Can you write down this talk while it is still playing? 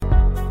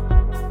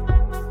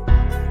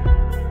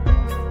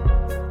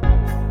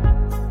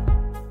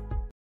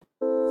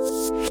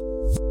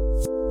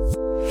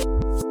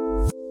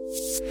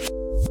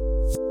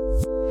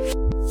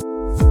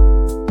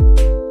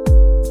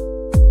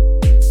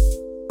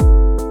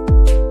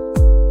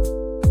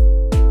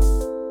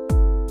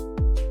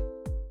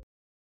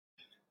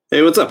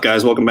Hey, what's up,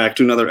 guys? Welcome back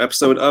to another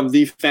episode of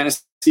the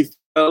Fantasy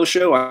Fellow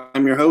Show.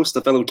 I'm your host,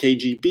 the Fellow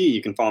KGB.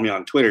 You can follow me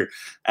on Twitter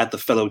at the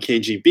Fellow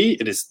KGB.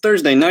 It is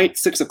Thursday night,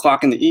 6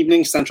 o'clock in the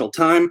evening, Central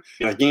Time.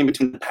 A game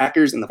between the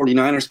Packers and the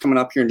 49ers coming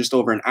up here in just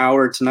over an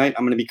hour. Tonight,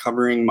 I'm going to be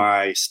covering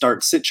my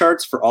start-sit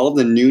charts for all of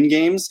the noon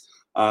games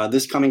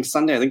this coming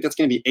Sunday. I think that's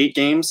going to be 8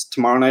 games.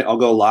 Tomorrow night, I'll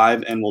go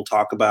live and we'll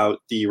talk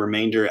about the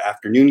remainder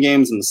afternoon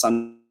games and the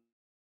Sunday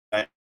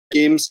night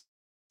games.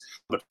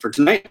 But for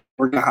tonight,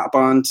 we're going to hop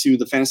on to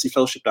the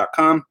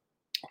fantasyfellowship.com.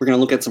 We're going to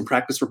look at some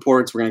practice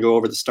reports. We're going to go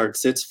over the start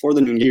sits for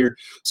the new year.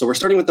 So we're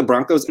starting with the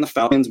Broncos and the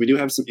Falcons. We do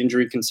have some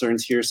injury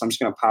concerns here, so I'm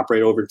just going to pop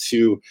right over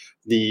to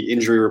the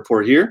injury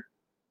report here.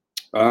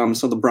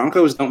 So the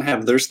Broncos don't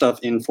have their stuff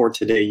in for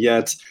today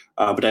yet,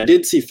 but I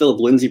did see Philip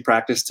Lindsay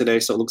practice today,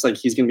 so it looks like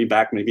he's going to be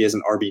back maybe as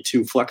an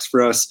RB2 flex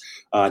for us.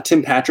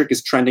 Tim Patrick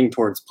is trending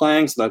towards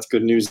playing, so that's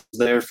good news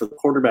there for the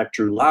quarterback,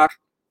 Drew Lock.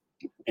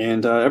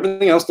 And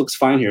everything else looks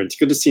fine here. It's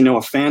good to see Noah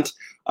Fant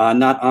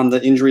not on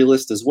the injury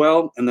list as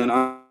well. And then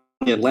on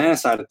the Atlanta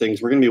side of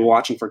things, we're going to be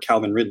watching for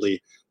Calvin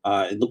Ridley.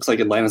 It looks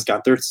like Atlanta's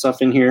got their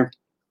stuff in here.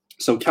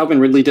 So Calvin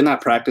Ridley did not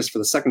practice for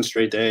the second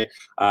straight day.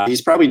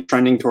 He's probably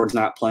trending towards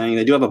not playing.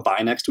 They do have a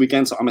bye next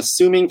weekend, so I'm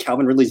assuming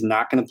Calvin Ridley's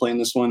not going to play in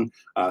this one.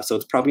 So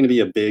it's probably going to be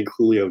a big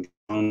Julio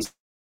Jones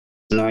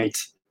night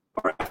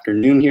or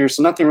afternoon here.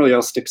 So nothing really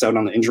else sticks out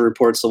on the injury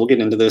report, so we'll get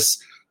into this.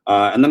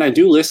 And then I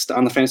do list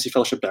on the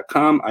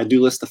fantasyfellowship.com, I do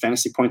list the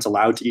fantasy points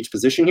allowed to each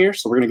position here.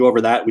 So we're going to go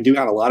over that. We do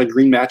have a lot of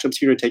green matchups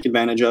here to take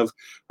advantage of.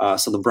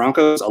 So the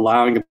Broncos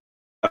allowing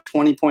about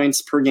 20 points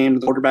per game to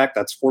the quarterback.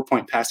 That's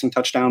 4-point passing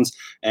touchdowns.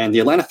 And the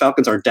Atlanta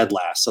Falcons are dead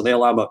last. So they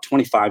allow about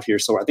 25 here.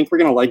 So I think we're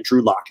going to like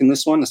Drew Lock in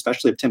this one,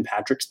 especially if Tim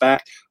Patrick's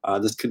back.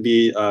 This could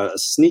be a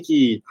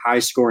sneaky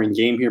high-scoring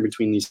game here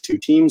between these two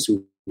teams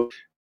who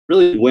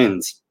really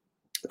wins.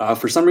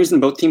 For some reason,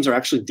 both teams are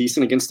actually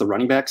decent against the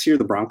running backs here.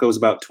 The Broncos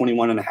about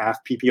 21.5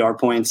 PPR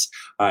points,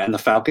 and the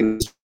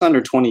Falcons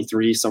under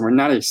 23. So we're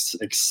not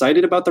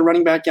excited about the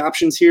running back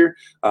options here,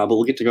 but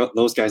we'll get to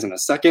those guys in a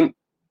second.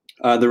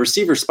 The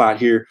receiver spot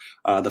here,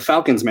 the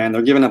Falcons, man,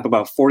 they're giving up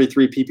about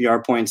 43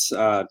 PPR points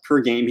per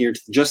game here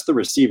to just the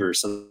receivers.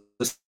 So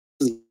this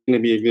is going to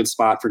be a good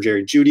spot for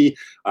Jerry Jeudy,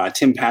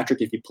 Tim Patrick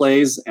if he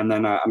plays, and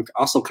then I'm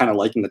also kind of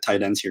liking the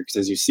tight ends here because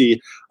as you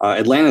see,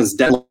 Atlanta's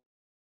dead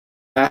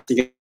last to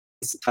get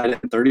the tight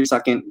end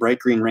 32nd bright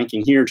green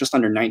ranking here, just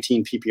under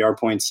 19 PPR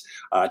points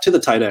to the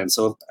tight end.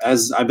 So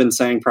as I've been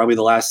saying probably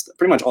the last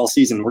pretty much all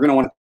season, we're going to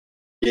want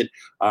to get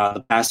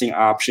the passing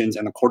options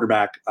and the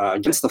quarterback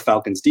against the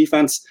Falcons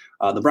defense.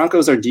 The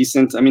Broncos are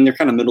decent. I mean, they're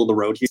kind of middle of the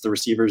road here. The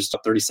receivers,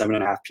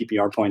 37.5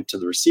 PPR point to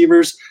the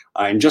receivers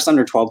and just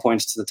under 12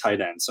 points to the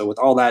tight end. So with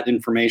all that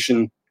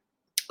information,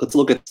 let's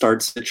look at the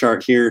start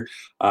chart here.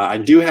 I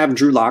do have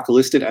Drew Lock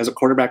listed as a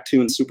quarterback 2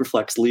 in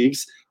Superflex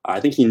leagues. I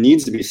think he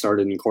needs to be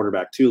started in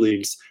quarterback 2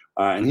 leagues.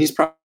 And he's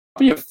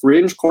probably a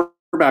fringe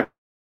quarterback.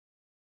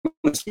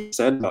 He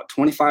said about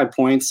 25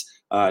 points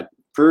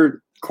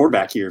per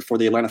quarterback here for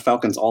the Atlanta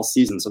Falcons all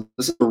season. So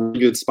this is a really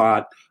good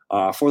spot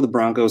for the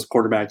Broncos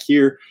quarterback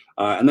here.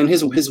 And then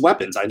his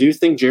weapons. I do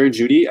think Jerry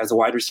Jeudy as a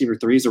wide receiver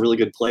 3 is a really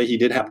good play. He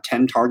did have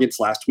 10 targets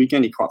last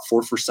weekend. He caught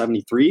 4 for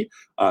 73.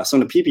 So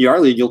in a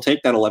PPR league, you'll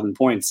take that 11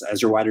 points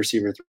as your wide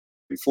receiver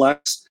 3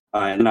 flex.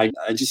 And I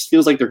just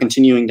feels like they're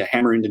continuing to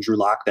hammer into Drew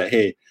Lock that,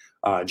 hey,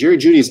 Jerry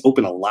Jeudy is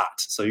open a lot.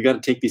 So you got to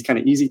take these kind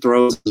of easy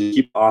throws to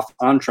keep off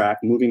on track,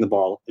 moving the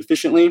ball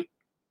efficiently.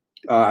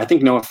 I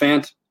think Noah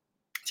Fant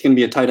is going to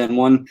be a tight end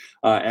 1.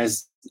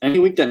 As any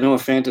week that Noah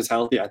Fant is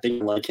healthy, I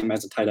think I like him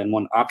as a tight end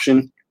 1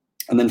 option.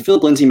 And then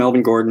Philip Lindsay,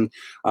 Melvin Gordon.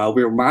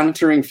 We're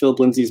monitoring Philip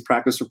Lindsay's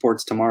practice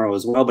reports tomorrow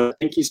as well, but I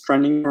think he's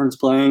trending towards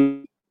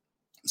playing.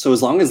 So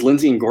as long as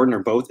Lindsay and Gordon are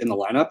both in the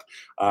lineup,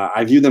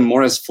 I view them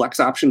more as flex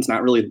options,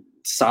 not really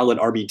solid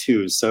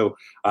RB2s. So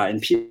in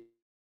PPR,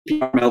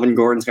 Melvin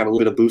Gordon's got a little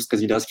bit of boost because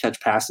he does catch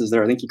passes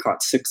there. I think he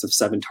caught 6 of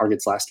 7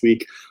 targets last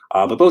week.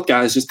 But both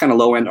guys just kind of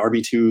low-end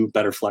RB2,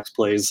 better flex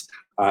plays.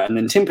 And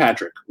then Tim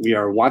Patrick, we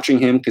are watching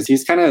him because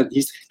he's kind of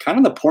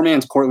the poor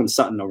man's Cortland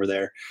Sutton over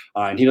there,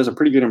 and he does a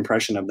pretty good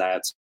impression of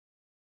that.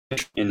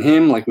 In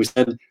him, like we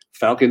said,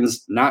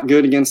 Falcons not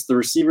good against the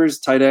receivers,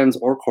 tight ends,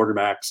 or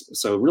quarterbacks.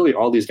 So really,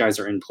 all these guys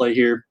are in play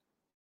here.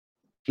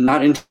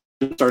 Not in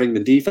starting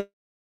the defense.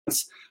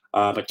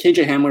 But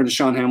KJ Hamler,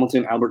 Deshaun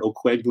Hamilton, Albert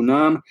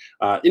Okwuegbunam,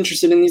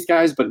 interested in these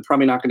guys, but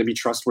probably not going to be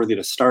trustworthy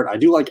to start. I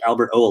do like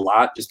Albert O a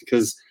lot just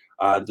because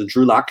the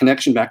Drew Lock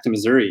connection back to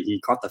Missouri. He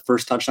caught the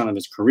first touchdown of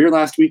his career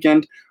last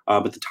weekend,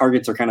 but the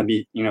targets are kind of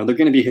they're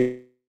going to be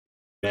hit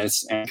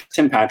miss. And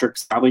Tim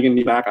Patrick's probably going to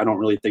be back. I don't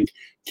really think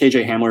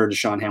KJ Hamler or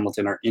Deshaun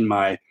Hamilton are in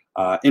my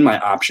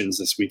options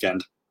this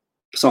weekend.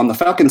 So on the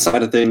Falcons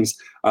side of things,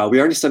 we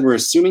already said we're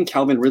assuming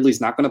Calvin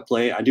Ridley's not going to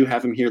play. I do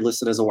have him here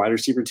listed as a wide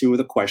receiver 2 with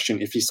a question.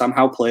 If he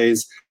somehow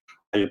plays,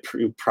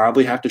 you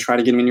probably have to try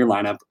to get him in your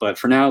lineup. But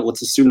for now,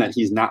 let's assume that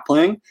he's not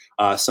playing.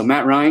 So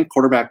Matt Ryan,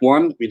 quarterback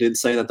 1. We did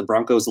say that the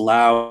Broncos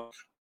allow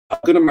a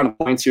good amount of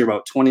points here,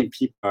 about 20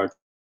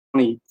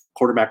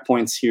 quarterback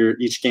points here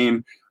each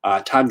game.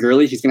 Todd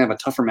Gurley, he's going to have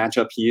a tougher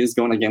matchup. He is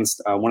going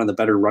against one of the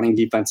better running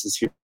defenses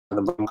here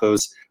the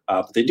Broncos,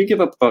 but they do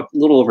give up about a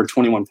little over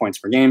 21 points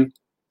per game.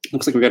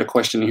 Looks like we got a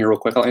question here real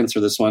quick. I'll answer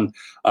this one.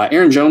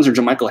 Aaron Jones or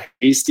JaMycal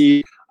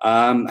Hasty?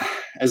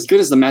 As good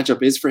as the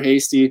matchup is for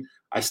Hasty,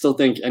 I still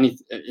think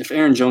if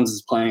Aaron Jones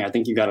is playing, I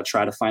think you got to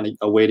try to find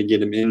a way to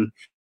get him in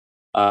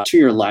to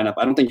your lineup.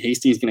 I don't think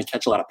Hasty is going to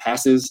catch a lot of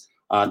passes.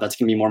 That's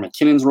going to be more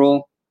McKinnon's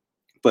role.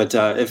 But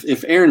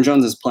if Aaron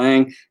Jones is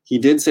playing, he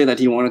did say that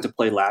he wanted to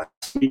play last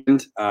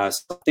weekend.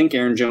 So I think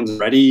Aaron Jones is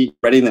ready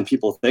than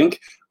people think.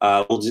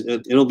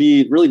 It'll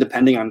be really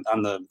depending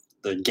on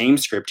the game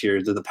script here.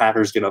 Do the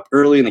Packers get up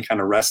early and they kind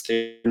of rest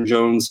Aaron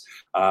Jones?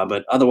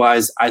 But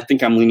otherwise, I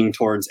think I'm leaning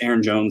towards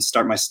Aaron Jones,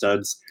 start my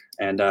studs,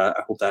 and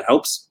I hope that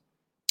helps.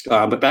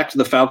 But back to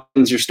the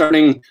Falcons, you're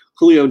starting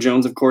Julio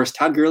Jones, of course.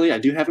 Todd Gurley, I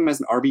do have him as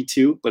an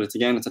RB2, but it's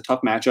a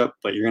tough matchup,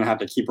 but you're going to have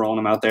to keep rolling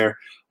him out there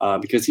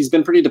because he's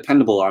been pretty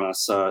dependable on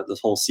us this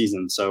whole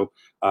season. So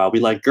we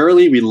like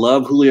Gurley. We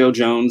love Julio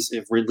Jones.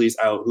 If Ridley's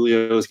out,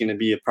 Julio is going to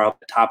be probably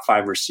a top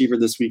 5 receiver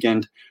this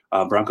weekend.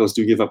 Broncos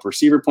do give up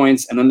receiver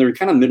points, and then they're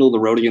kind of middle of the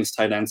road against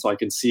tight end, so I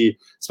could see,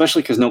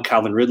 especially because no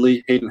Calvin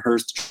Ridley, Hayden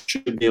Hurst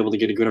should be able to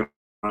get a good amount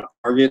of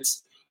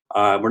targets.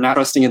 We're not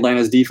trusting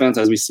Atlanta's defense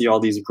as we see all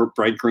these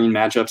bright green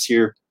matchups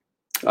here.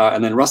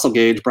 And then Russell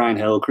Gage, Brian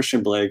Hill,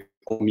 Christian Blake,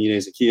 Olamide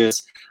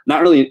Zaccheaus.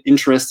 Not really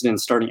interested in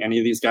starting any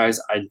of these guys.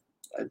 I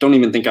don't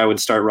even think I would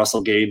start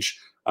Russell Gage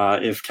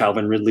if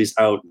Calvin Ridley's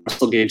out.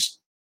 Russell Gage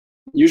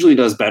usually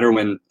does better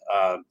when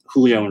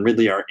Julio and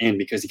Ridley are in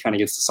because he kind of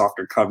gets the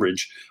softer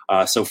coverage.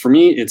 So for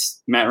me,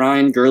 it's Matt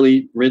Ryan,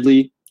 Gurley,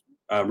 Ridley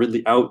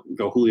out,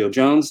 go Julio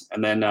Jones,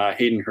 and then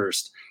Hayden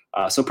Hurst.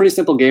 So pretty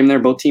simple game there.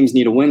 Both teams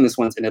need a win. This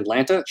one's in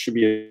Atlanta. It should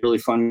be a really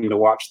fun game to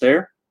watch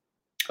there.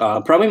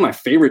 Probably my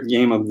favorite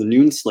game of the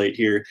noon slate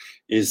here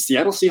is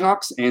Seattle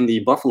Seahawks and the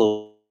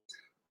Buffalo.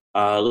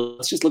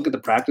 Let's just look at the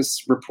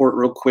practice report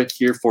real quick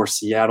here for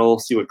Seattle,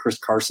 see what Chris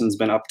Carson's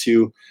been up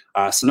to.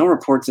 So no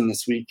reports in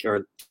this week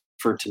or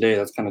for today.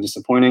 That's kind of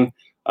disappointing.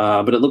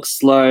 But it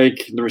looks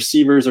like the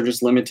receivers are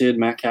just limited.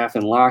 Metcalf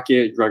and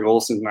Lockett. Greg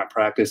Olsen's not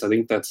practice. I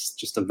think that's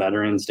just a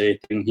Veterans Day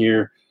thing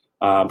here.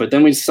 But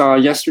then we saw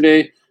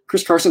yesterday,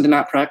 Chris Carson did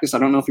not practice. I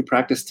don't know if he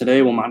practiced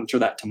today. We'll monitor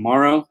that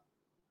tomorrow.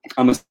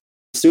 I'm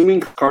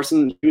assuming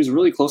Carson, he was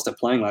really close to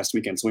playing last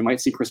weekend, so we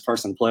might see Chris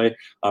Carson play.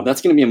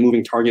 That's going to be a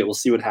moving target. We'll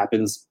see what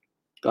happens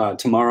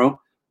tomorrow.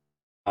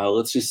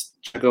 Let's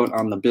just check out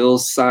on the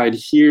Bills side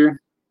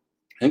here.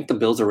 I think the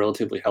Bills are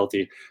relatively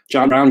healthy.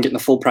 John Brown getting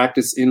the full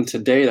practice in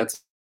today. That's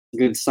a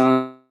good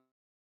sign.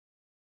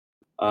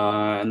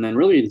 And then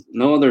really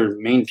no other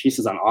main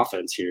pieces on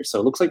offense here. So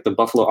it looks like the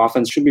Buffalo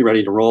offense should be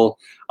ready to roll.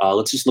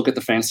 Let's just look at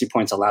the fantasy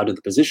points allowed to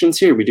the positions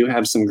here. We do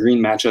have some green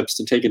matchups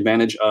to take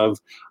advantage of.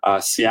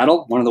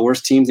 Seattle, one of the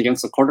worst teams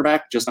against the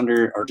quarterback, just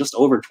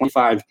over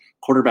 25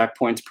 quarterback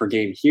points per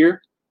game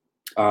here.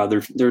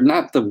 They're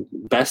not the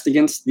best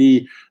against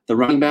the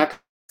running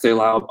back. They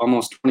allow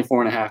almost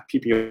 24.5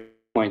 PPR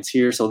points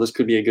here, so this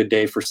could be a good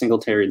day for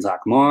Singletary and Zach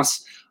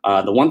Moss.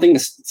 The one thing the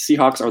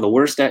Seahawks are the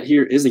worst at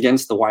here is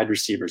against the wide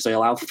receivers. They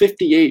allow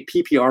 58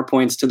 PPR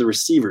points to the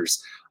receivers.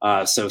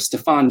 So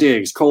Stephon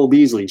Diggs, Cole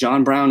Beasley,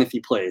 John Brown if he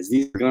plays.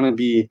 These are going to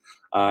be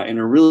in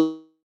a really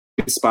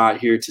good spot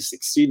here to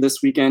succeed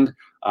this weekend.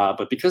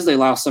 But because they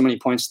allow so many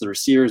points to the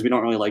receivers, we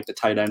don't really like the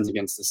tight ends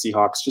against the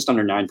Seahawks, just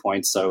under 9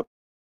 points. So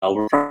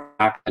we're not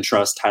going to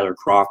trust Tyler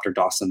Kroft or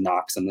Dawson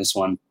Knox in this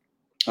one.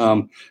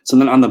 So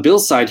then on the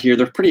Bills side here,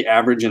 they're pretty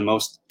average in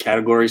most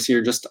categories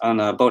here, just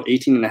on about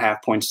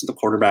 18.5 points to the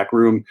quarterback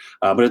room.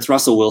 But it's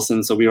Russell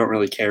Wilson, so we don't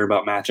really care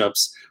about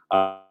matchups.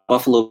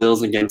 Buffalo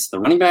Bills against the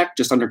running back,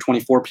 just under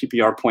 24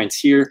 PPR points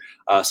here.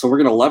 So we're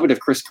going to love it if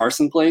Chris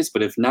Carson plays,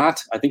 but if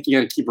not, I think you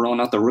got to keep rolling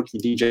out the rookie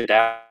DJ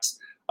Dallas.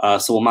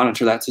 So we'll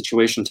monitor that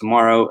situation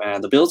tomorrow.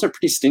 The Bills are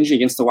pretty stingy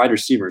against the wide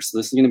receivers, so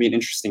this is going to be an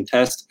interesting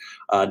test.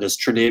 Does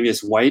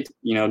Tre'Davious White,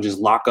 just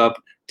lock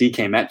up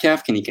DK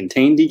Metcalf? Can he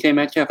contain DK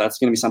Metcalf? That's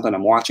going to be something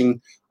I'm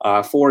watching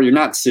for. You're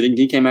not sitting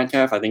DK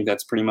Metcalf. I think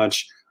that's pretty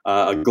much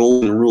a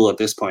golden rule at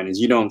this point is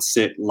you don't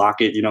sit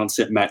Lockett, you don't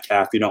sit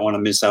Metcalf. You don't want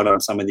to miss out on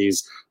some of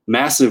these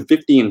massive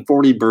 50 and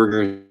 40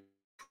 burgers.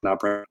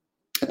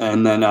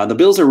 And then the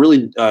Bills are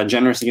really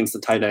generous against the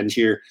tight end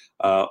here,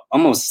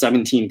 almost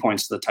 17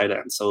 points to the tight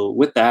end. So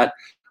with that,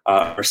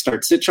 our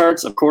start sit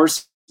charts, of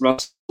course,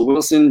 Russell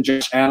Wilson,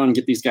 Josh Allen,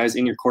 get these guys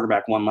in your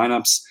quarterback one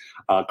lineups.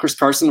 Chris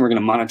Carson, we're going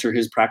to monitor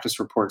his practice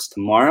reports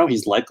tomorrow.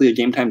 He's likely a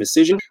game time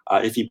decision.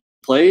 If he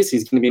plays,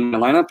 he's going to be in my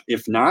lineup.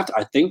 If not,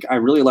 I think I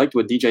really liked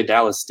what DJ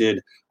Dallas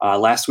did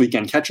last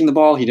weekend catching the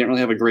ball. He didn't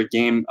really have a great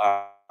game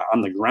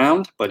on the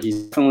ground, but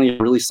he's definitely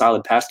a really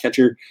solid pass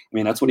catcher. I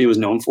mean, that's what he was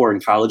known for in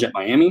college at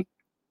Miami.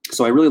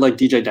 So I really like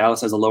DJ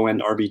Dallas as a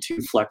low-end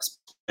RB2 flex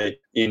play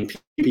in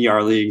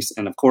PPR leagues.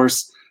 And, of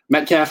course,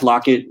 Metcalf,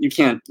 Lockett, you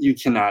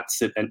cannot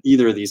sit in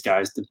either of these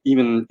guys,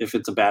 even if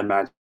it's a bad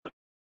match.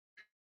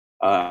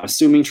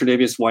 Assuming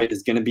Tre'Davious White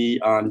is going to be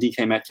on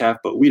DK Metcalf,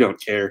 but we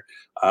don't care.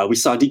 We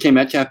saw DK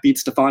Metcalf beat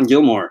Stephon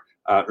Gilmore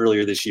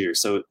earlier this year.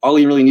 So all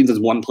he really needs is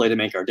one play to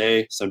make our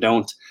day. So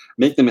don't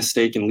make the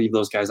mistake and leave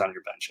those guys on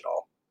your bench at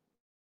all.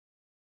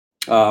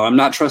 I'm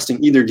not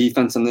trusting either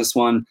defense in this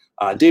one.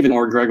 David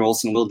Moore, Greg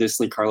Olsen, Will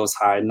Dissly, Carlos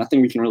Hyde,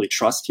 nothing we can really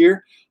trust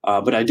here.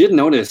 But I did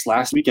notice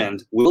last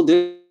weekend, Will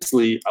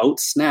Dissly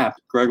outsnapped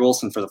Greg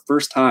Olsen for the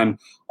first time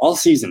all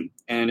season.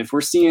 And if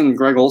we're seeing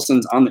Greg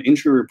Olsen's on the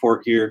injury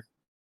report here,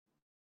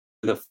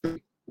 let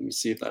me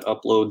see if that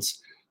uploads.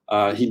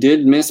 He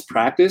did miss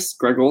practice.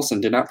 Greg Olsen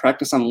did not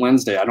practice on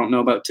Wednesday. I don't know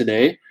about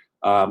today,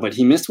 but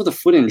he missed with a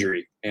foot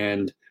injury.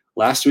 And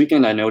last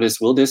weekend, I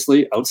noticed Will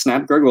Dissly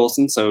outsnapped Greg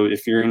Olsen. So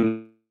if you're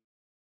in,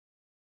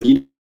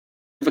 you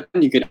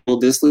could Will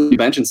Dissly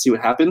bench and see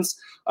what happens.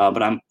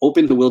 But I'm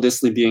open to Will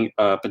Dissly being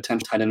a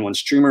potential tight end one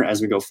streamer as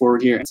we go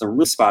forward here. It's a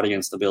real spot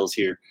against the Bills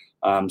here.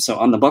 So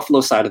on the Buffalo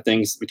side of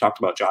things, we talked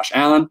about Josh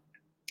Allen,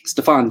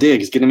 Stephon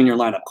Diggs, get him in your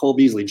lineup. Cole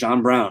Beasley,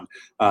 John Brown.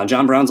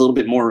 John Brown's a little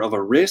bit more of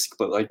a risk,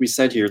 but like we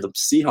said here, the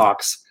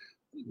Seahawks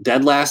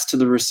dead last to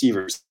the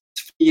receivers,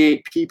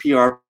 58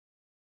 PPR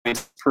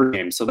points per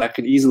game. So that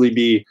could easily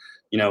be,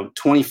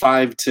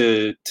 25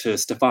 to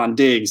Stephon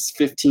Diggs,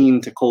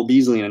 15 to Cole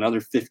Beasley, and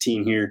another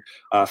 15 here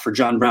for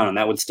John Brown. And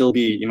that would still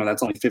be,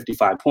 that's only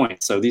 55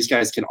 points. So these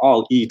guys can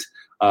all eat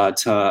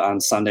on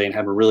Sunday and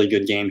have a really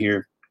good game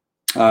here.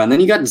 And then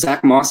you got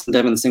Zach Moss and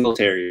Devin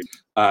Singletary.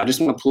 I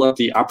just want to pull up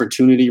the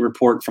opportunity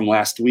report from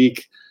last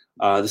week.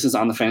 This is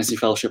on the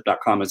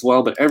fantasyfellowship.com as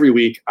well. But every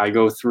week I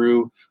go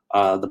through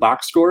the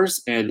box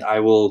scores and I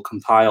will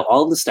compile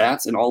all the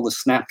stats and all the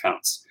snap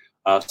counts.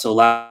 So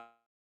last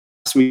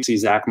week, see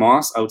Zach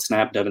Moss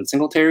outsnapped Devin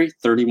Singletary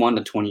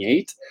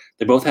 31-28.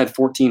 They both had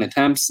 14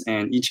 attempts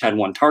and each had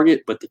one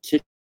target. But the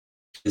kick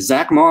is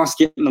Zach Moss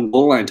getting the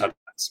goal line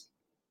touchdowns.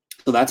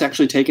 So that's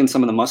actually taken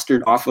some of the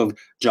mustard off of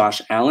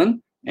Josh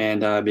Allen.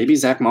 And maybe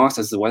Zach Moss,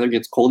 as the weather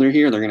gets colder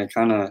here, they're going to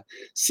kind of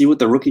see what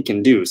the rookie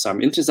can do. So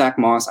I'm into Zach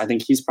Moss. I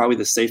think he's probably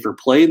the safer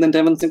play than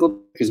Devin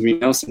Singletary because we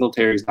know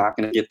Singletary's not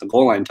going to get the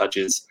goal line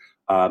touches.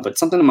 But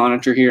something to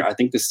monitor here. I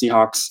think the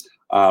Seahawks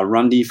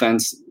run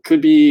defense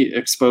could be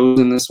exposed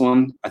in this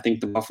one. I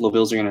think the Buffalo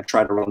Bills are going to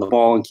try to run the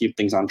ball and keep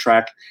things on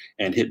track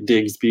and hit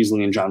Diggs,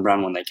 Beasley, and John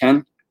Brown when they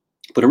can.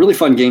 But a really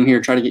fun game here.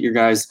 Try to get your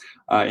guys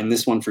in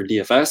this one for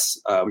DFS.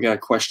 We got a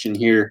question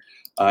here.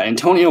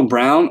 Antonio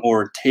Brown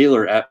or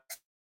Taylor at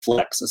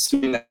flex,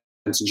 assuming that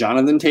it's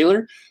Jonathan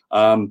Taylor.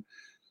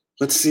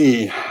 Let's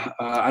see.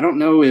 I don't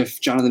know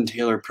if Jonathan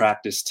Taylor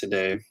practiced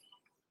today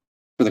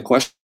for the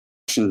question,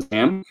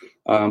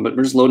 but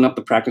we're just loading up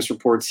the practice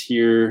reports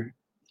here.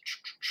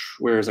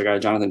 Where's the guy,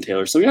 Jonathan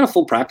Taylor? So we got a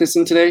full practice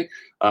in today,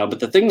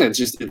 but the thing that's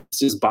it's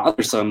just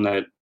bothersome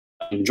that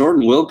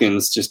Jordan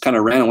Wilkins just kind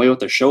of ran away with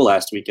the show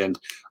last weekend.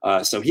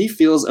 So he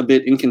feels a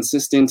bit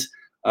inconsistent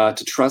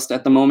to trust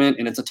at the moment,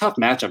 and it's a tough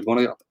matchup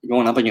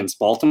going up against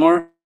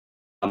Baltimore.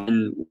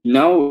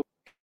 Antonio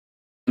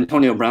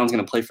Brown's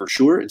going to play for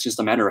sure. It's just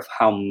a matter of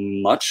how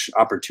much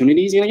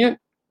opportunity he's going to get.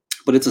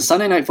 But it's a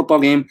Sunday night football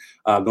game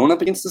going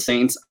up against the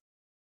Saints.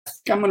 I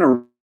think I'm going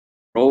to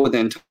roll with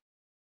Antonio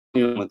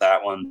with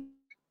that one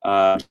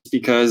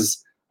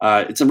because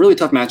it's a really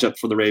tough matchup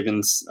for the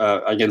Ravens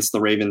against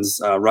the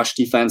Ravens rush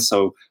defense.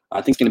 So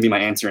I think it's going to be my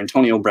answer,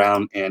 Antonio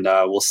Brown, and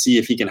we'll see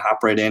if he can hop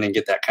right in and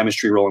get that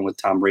chemistry rolling with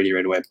Tom Brady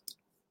right away.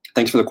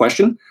 Thanks for the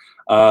question.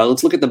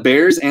 Let's look at the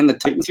Bears and the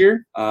Titans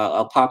here.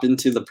 I'll pop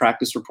into the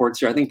practice reports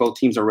here. I think both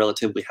teams are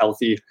relatively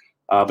healthy,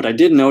 but I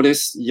did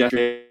notice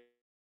yesterday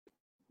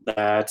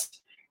that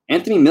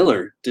Anthony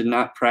Miller did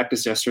not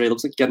practice yesterday.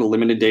 Looks like he got a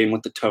limited day in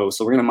with the toe,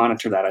 so we're going to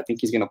monitor that. I think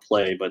he's going to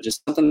play, but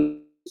just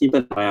something to keep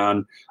an eye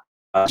on.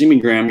 Jimmy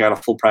Graham got a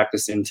full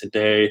practice in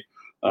today.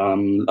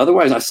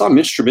 Otherwise, I saw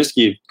Mitch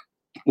Trubisky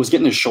was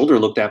getting his shoulder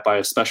looked at by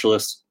a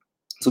specialist,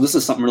 so this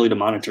is something really to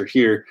monitor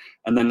here.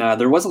 And then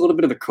there was a little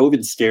bit of a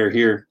COVID scare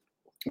here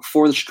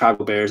for the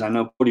Chicago Bears. I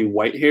know Cody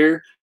Whitehair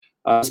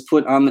was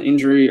put on the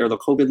injury or the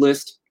COVID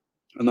list.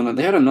 And then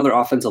they had another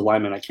offensive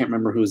lineman. I can't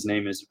remember who his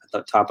name is at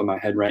the top of my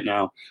head right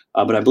now.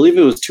 But I believe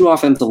it was two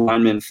offensive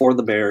linemen for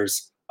the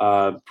Bears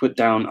put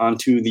down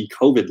onto the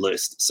COVID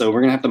list. So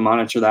we're going to have to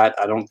monitor that.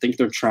 I don't think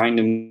they're trying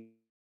to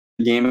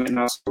game it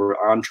now, so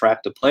we're on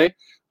track to play.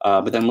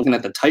 But then looking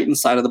at the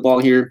Titans side of the ball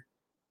here,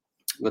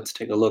 let's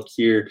take a look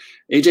here.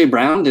 A.J.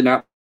 Brown did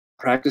not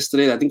practice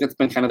today. I think that's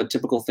been kind of a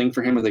typical thing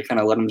for him where they kind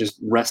of let him just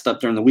rest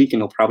up during the week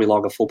and he'll probably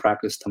log a full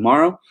practice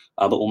tomorrow,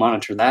 but we'll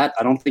monitor that.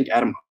 I don't think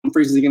Adam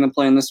Humphries is going to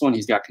play in this one.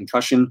 He's got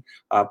concussion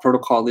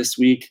protocol this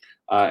week,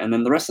 and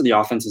then the rest of the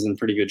offense is in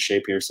pretty good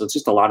shape here, so it's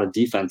just a lot of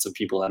defensive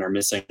people that are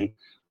missing.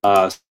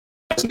 As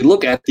we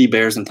look at the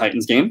Bears and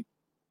Titans game,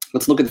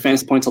 let's look at the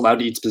fantasy points allowed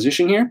to each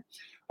position here.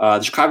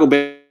 The Chicago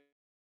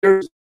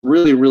Bears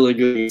really, really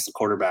good against the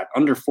quarterback,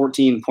 under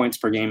 14 points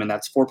per game, and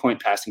that's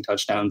 4-point passing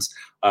touchdowns.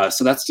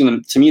 So that's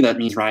going to me, that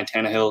means Ryan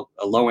Tannehill,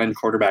 a low-end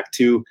quarterback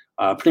too,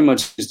 pretty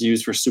much is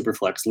used for super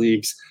flex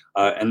leagues.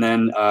 And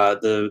then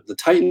the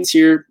Titans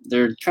here,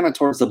 they're kind of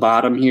towards the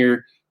bottom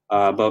here,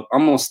 but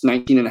almost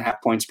 19.5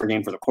 points per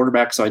game for the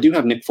quarterback. So I do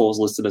have Nick Foles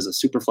listed as a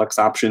super flex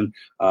option.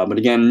 But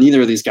again,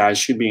 neither of these guys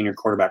should be in your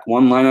quarterback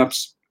one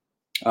lineups.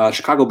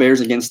 Chicago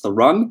Bears against the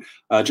run,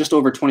 just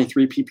over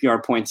 23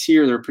 PPR points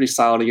here. They're pretty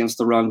solid against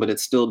the run, but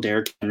it's still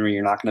Derrick Henry.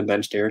 You're not going to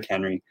bench Derrick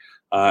Henry.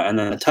 And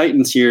then the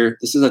Titans here,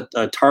 this is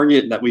a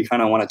target that we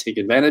kind of want to take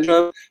advantage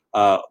of.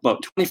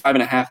 About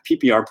 25.5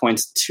 PPR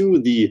points to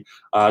the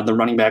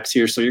running backs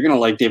here. So you're going to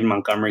like David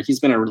Montgomery. He's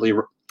been a really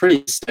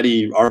pretty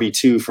steady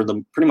RB2 for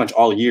the pretty much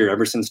all year.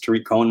 Ever since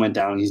Tariq Cohen went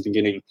down, he's been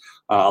getting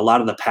a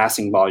lot of the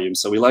passing volume.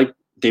 So we like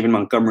David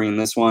Montgomery in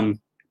this one.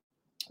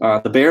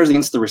 The Bears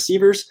against the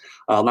receivers,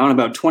 allowing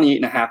about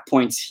 28.5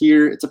 points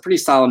here. It's a pretty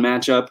solid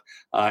matchup.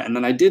 And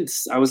then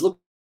I was looking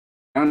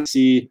to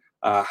see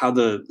how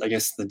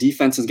the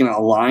defense is going to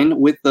align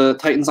with the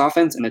Titans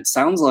offense. And it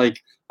sounds like,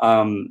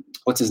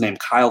 what's his name?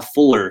 Kyle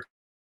Fuller,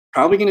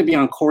 probably going to be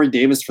on Corey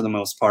Davis for the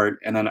most part.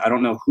 And then I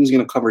don't know who's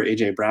going to cover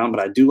A.J. Brown, but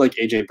I do like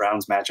A.J.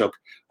 Brown's matchup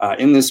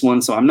in this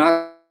one. So I'm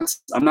not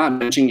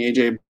benching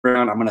A.J.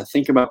 Brown. I'm going to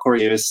think about Corey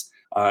Davis.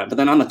 But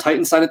then on the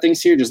Titans side of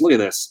things here, just look at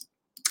this.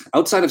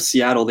 Outside of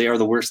Seattle, they are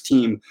the worst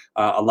team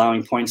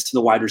allowing points to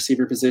the wide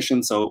receiver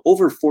position. So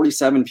over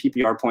 47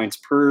 PPR points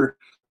per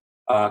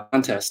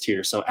contest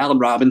here. So Allen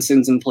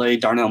Robinson's in play,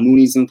 Darnell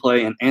Mooney's in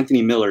play, and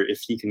Anthony Miller if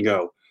he can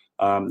go.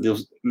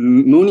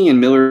 Mooney and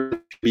Miller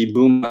be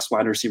boom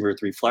wide receiver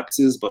 3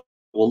 flexes, but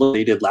we'll look what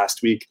they did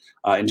last week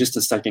in just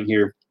a second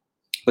here.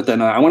 But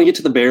then I want to get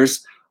to the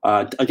Bears.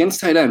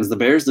 Against tight ends, the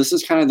Bears, this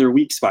is kind of their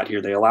weak spot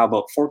here. They allow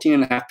about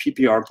 14.5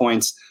 PPR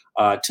points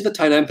to the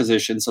tight end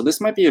position. So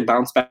this might be a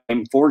bounce back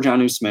game for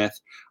Jonnu Smith,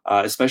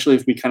 especially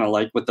if we kind of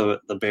like what the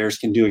Bears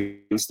can do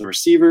against the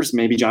receivers.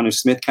 Maybe Jonnu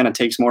Smith kind of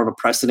takes more of a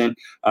precedent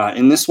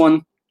in this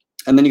one.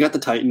 And then you got the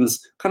Titans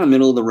kind of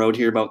middle of the road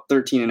here, about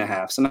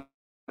 13.5. So not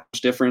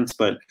much difference,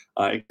 but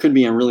it could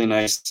be a really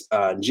nice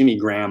Jimmy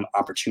Graham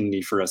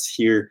opportunity for us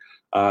here.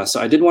 So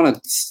I did want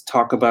to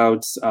talk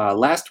about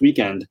last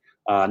weekend.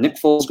 Nick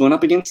Foles going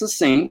up against the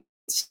Saints,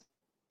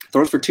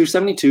 throws for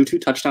 272, 2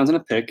 touchdowns and a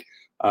pick.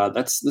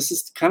 This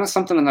is kind of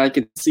something that I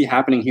could see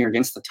happening here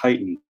against the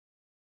Titans.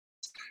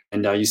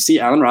 And you see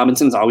Allen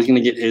Robinson's always going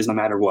to get his no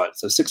matter what.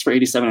 So 6 for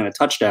 87 and a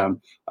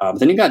touchdown. But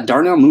then you got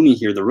Darnell Mooney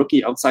here, the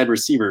rookie outside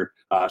receiver,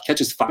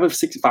 catches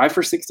 5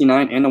 for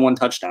 69 and a 1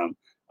 touchdown.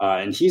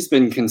 And he's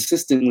been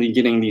consistently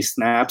getting these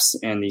snaps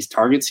and these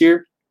targets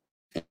here.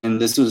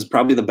 And this was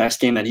probably the best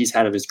game that he's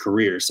had of his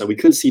career. So we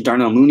could see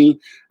Darnell Mooney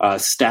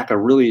stack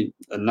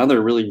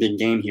another really big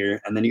game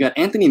here. And then you got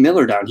Anthony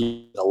Miller down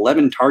here,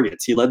 11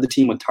 targets. He led the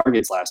team with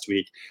targets last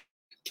week,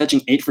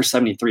 catching 8 for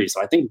 73.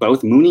 So I think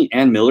both Mooney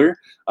and Miller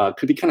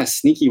could be kind of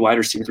sneaky wide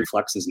receiver 3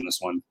 flexes in this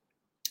one.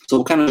 So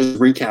we'll kind of just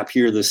recap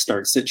here this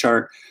start-sit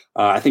chart.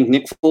 I think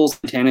Nick Foles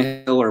and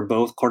Tannehill are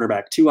both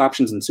quarterback 2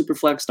 options in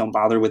Superflex. Don't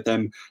bother with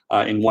them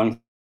in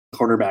one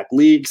quarterback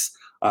leagues.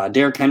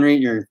 Derrick Henry,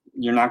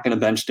 you're not going to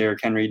bench Derrick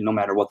Henry no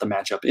matter what the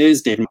matchup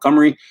is. David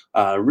Montgomery,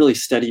 really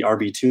steady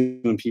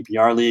RB2 in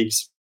PPR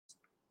leagues.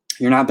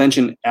 You're not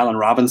benching Allen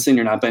Robinson.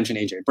 You're not benching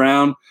A.J.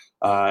 Brown.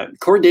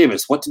 Corey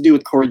Davis, what to do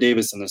with Corey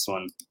Davis in this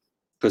one?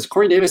 Because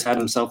Corey Davis had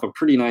himself a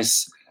pretty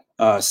nice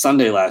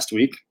Sunday last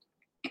week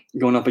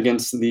going up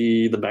against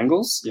the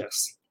Bengals.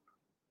 Yes.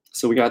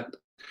 So we got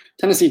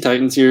Tennessee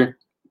Titans here.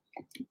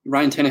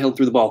 Ryan Tannehill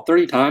threw the ball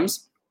 30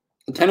 times.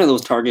 10 of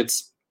those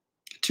targets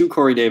to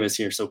Corey Davis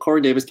here. So Corey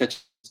Davis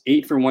catches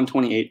 8 for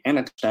 128 and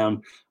a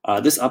touchdown.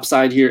 This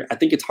upside here, I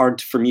think it's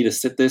hard for me to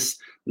sit this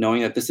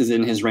knowing that this is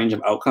in his range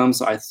of outcomes.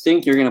 So I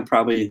think you're going to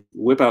probably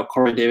whip out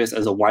Corey Davis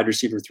as a wide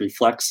receiver 3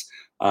 flex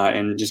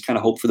and just kind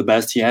of hope for the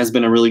best. He has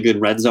been a really good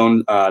red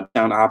zone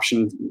down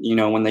option,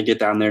 when they get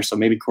down there. So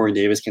maybe Corey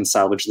Davis can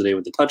salvage the day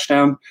with the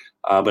touchdown.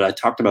 But I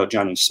talked about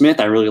Jonnu Smith.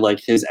 I really like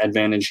his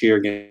advantage here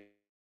against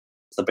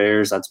the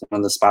Bears. That's one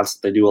of the spots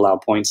that they do allow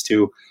points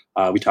to.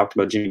 We talked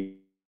about Jimmy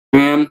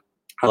Graham.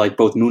 I like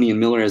both Mooney and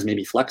Miller as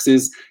maybe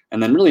flexes,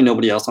 and then really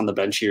nobody else on the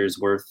bench here is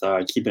worth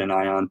keeping an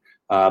eye on.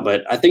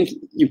 But I think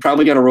you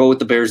probably got to roll with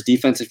the Bears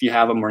defense if you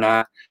have them. We're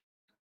not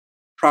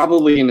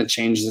probably going to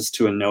change this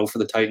to a no for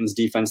the Titans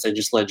defense. They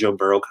just let Joe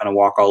Burrow kind of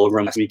walk all over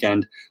them this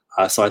weekend.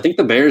 So I think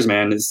the Bears,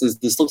 man, this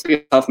looks like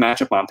a tough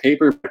matchup on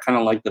paper, but I kind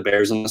of like the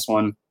Bears in this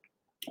one.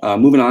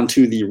 Moving on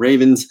to the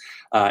Ravens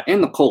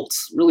and the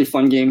Colts. Really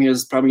fun game here.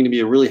 This is probably going to be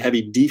a really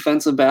heavy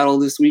defensive battle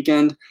this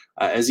weekend.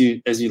 As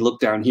you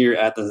look down here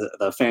at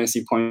the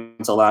fantasy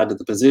points allowed to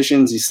the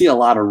positions, you see a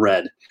lot of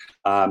red.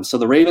 So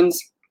the Ravens,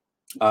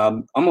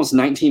 almost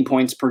 19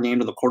 points per game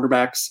to the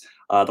quarterbacks.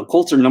 The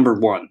Colts are number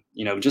 1,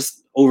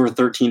 just over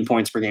 13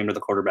 points per game to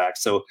the quarterback.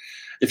 So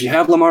if you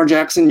have Lamar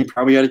Jackson, you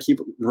probably got to keep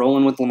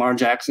rolling with Lamar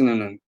Jackson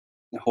and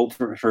hope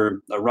for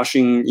a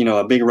rushing,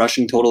 a big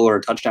rushing total or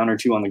a touchdown or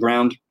 2 on the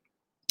ground.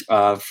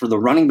 For the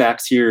running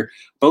backs here,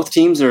 both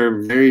teams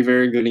are very,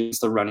 very good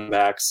against the running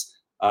backs.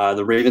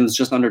 The Ravens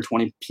just under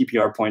 20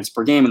 PPR points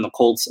per game, and the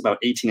Colts about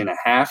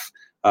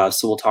 18.5.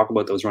 So we'll talk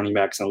about those running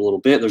backs in a little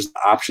bit. There's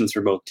options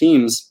for both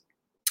teams.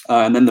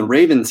 And then the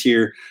Ravens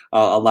here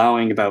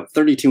allowing about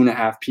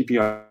 32.5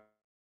 PPR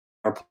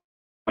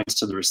points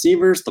to the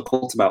receivers. The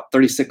Colts about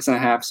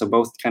 36.5, so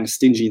both kind of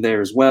stingy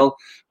there as well.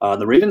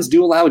 The Ravens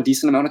do allow a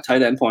decent amount of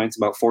tight end points,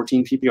 about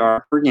 14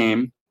 PPR per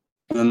game.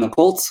 And then the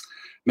Colts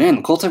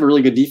have a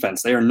really good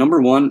defense. They are number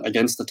 1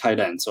 against the tight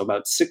end, so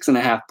about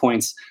 6.5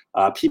 points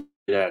per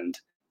end.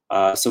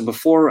 So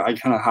before I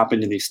kind of hop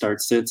into these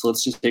start sits,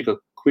 let's just take a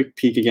quick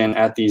peek again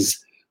at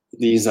these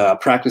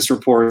practice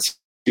reports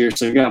here.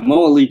 So you got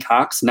Mo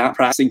Alie-Cox not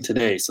practicing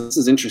today. So this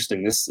is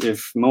interesting.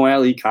 If Mo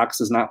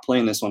Alie-Cox is not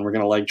playing this one, we're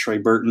going to like Trey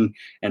Burton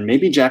and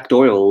maybe Jack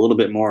Doyle a little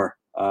bit more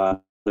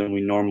than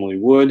we normally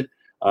would.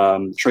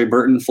 Trey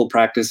Burton, full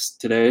practice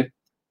today.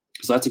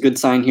 So that's a good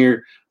sign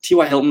here.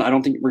 T.Y. Hilton, I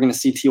don't think we're going to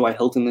see T.Y.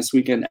 Hilton this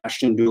weekend.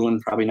 Ashton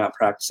Dulin probably not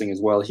practicing as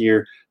well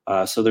here.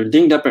 So they're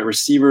dinged up at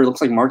receiver.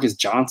 Looks like Marcus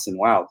Johnson.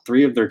 Wow,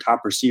 3 of their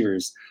top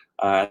receivers.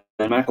 And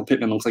Michael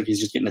Pittman looks like he's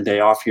just getting a day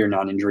off here,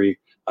 non-injury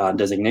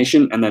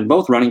designation. And then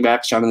both running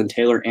backs, Jonathan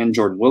Taylor and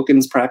Jordan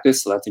Wilkins,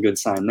 practice. So that's a good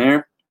sign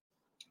there.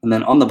 And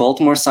then on the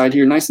Baltimore side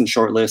here, nice and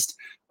short list.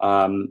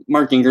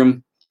 Mark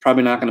Ingram,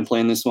 probably not going to play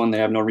in this one. They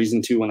have no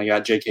reason to when they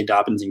got J.K.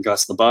 Dobbins and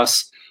Gus the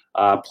Bus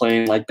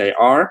playing like they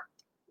are.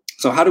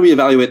 So how do we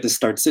evaluate this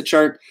start-sit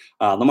chart?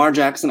 Lamar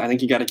Jackson, I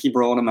think you got to keep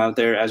rolling him out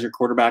there as your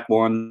quarterback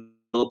 1.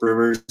 Phillip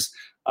Rivers,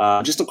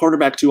 just a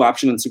quarterback 2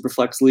 option in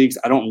Superflex leagues.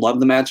 I don't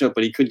love the matchup,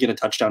 but he could get a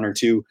touchdown or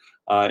 2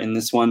 in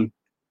this one.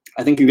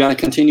 I think you got to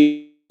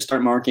continue to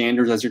start Mark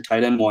Andrews as your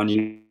tight end 1.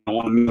 You don't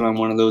want to move on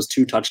one of those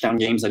 2 touchdown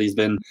games that he's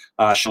been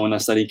showing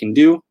us that he can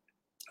do.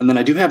 And then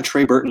I do have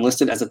Trey Burton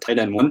listed as a tight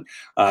end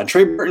 1.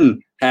 Trey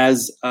Burton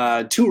has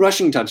 2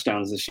 rushing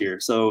touchdowns this year.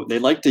 So they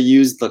like to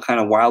use the kind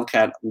of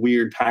wildcat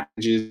weird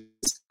packages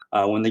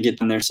when they get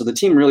in there. So the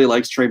team really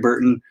likes Trey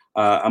Burton.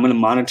 I'm going to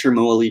monitor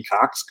Mo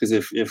Alie-Cox because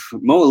if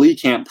Mo Alie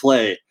can't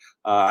play,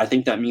 I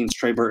think that means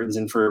Trey Burton's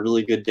in for a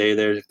really good day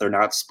there if they're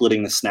not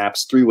splitting the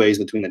snaps 3 ways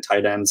between the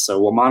tight ends.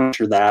 So we'll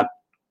monitor that.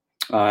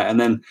 And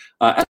then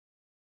at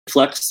the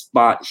flex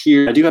spot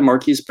here, I do have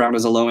Marquise Brown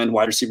as a low-end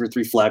wide receiver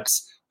 3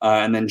 flex.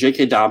 And then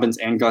J.K. Dobbins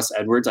and Gus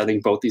Edwards. I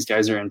think both these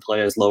guys are in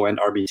play as low-end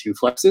RB2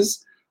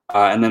 flexes.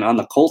 And then on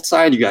the Colts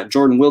side, you got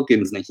Jordan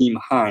Wilkins, Nyheim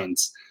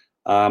Hines.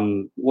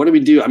 What do we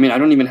do? I mean, I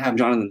don't even have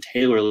Jonathan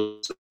Taylor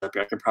listed up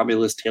here. I could probably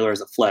list Taylor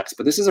as a flex,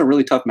 but this is a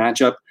really tough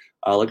matchup.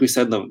 Like we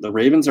said, the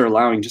Ravens are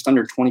allowing just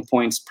under 20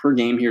 points per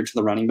game here to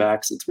the running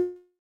backs. It's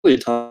really a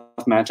tough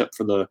matchup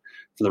for the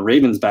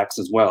Ravens backs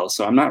as well.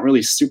 So I'm not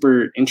really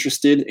super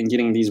interested in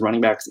getting these running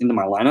backs into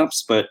my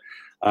lineups, but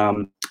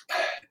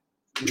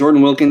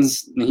Jordan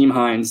Wilkins, Nyheim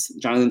Hines,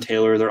 Jonathan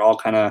Taylor, they're all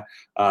kind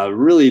of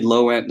really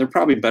low end. They're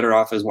probably better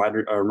off as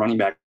running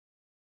back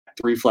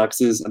 3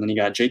 flexes. And then you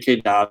got J.K.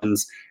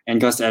 Dobbins and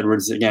Gus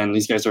Edwards. Again,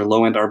 these guys are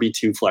low-end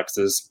RB2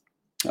 flexes.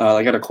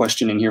 I got a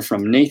question in here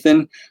from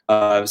Nathan.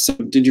 So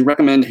did you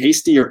recommend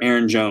Hasty or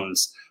Aaron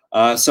Jones?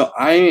 So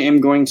I am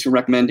going to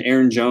recommend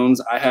Aaron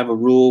Jones. I have a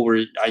rule where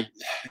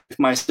if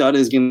my stud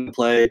is going to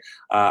play,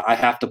 I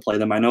have to play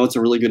them. I know it's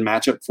a really good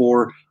matchup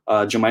for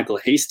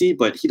JaMycal Hasty,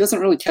 but he doesn't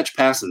really catch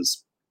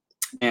passes.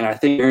 And I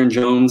think Aaron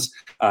Jones,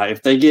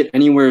 if they get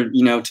anywhere,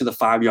 to the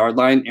 5-yard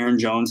line, Aaron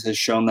Jones has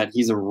shown that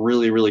he's a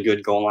really, really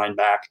good goal line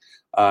back,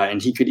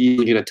 and he could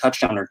easily get a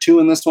touchdown or 2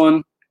 in this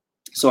one.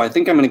 So I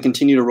think I'm going to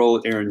continue to roll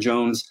with Aaron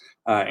Jones.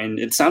 And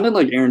it sounded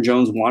like Aaron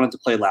Jones wanted to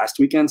play last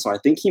weekend, so I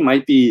think he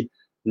might be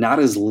not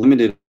as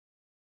limited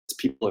as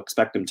people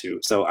expect him to.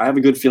 So I have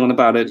a good feeling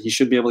about it. He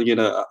should be able to get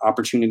an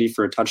opportunity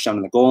for a touchdown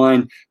in the goal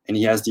line, and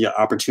he has the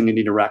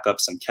opportunity to rack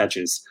up some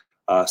catches.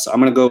 So I'm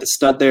going to go with the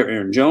stud there,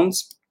 Aaron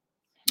Jones.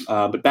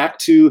 But back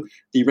to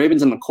the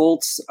Ravens and the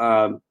Colts.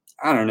 I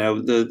don't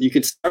know. You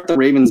could start the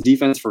Ravens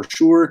defense for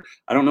sure.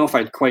 I don't know if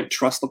I'd quite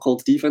trust the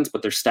Colts defense,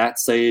 but their stats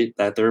say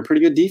that they're a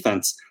pretty good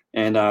defense.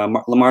 And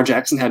Lamar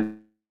Jackson had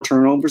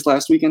turnovers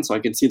last weekend, so I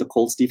could see the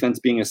Colts defense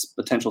being a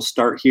potential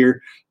start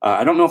here.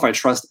 I don't know if I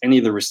trust any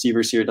of the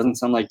receivers here. It doesn't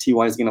sound like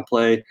T.Y. is going to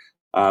play.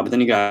 But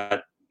then you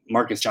got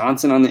Marcus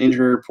Johnson on the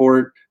injury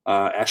report.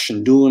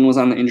 Ashton Dulin was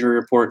on the injury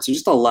report. So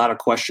just a lot of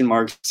question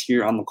marks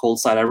here on the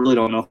Colts side. I really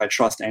don't know if I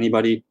trust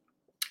anybody.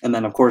 And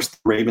then, of course, the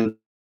Ravens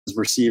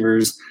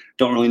receivers,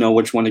 don't really know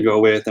which one to go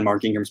with, and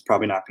Mark Ingram's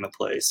probably not going to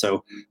play.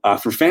 So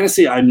for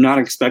fantasy, I'm not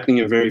expecting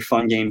a very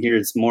fun game here.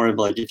 It's more of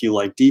like if you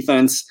like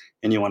defense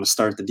and you want to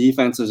start the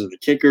defenses or the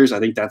kickers, I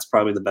think that's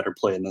probably the better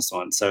play in this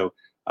one. So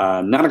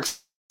not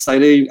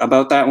excited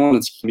about that one.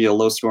 It's going to be a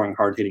low-scoring,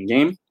 hard-hitting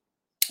game.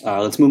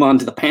 Let's move on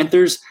to the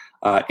Panthers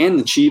and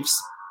the Chiefs.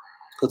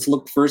 Let's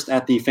look first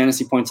at the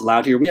fantasy points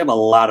allowed here. We have a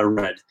lot of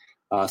red.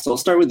 So I'll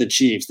start with the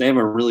Chiefs. They have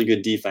a really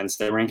good defense.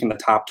 They rank in the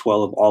top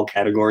 12 of all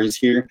categories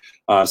here.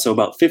 So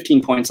about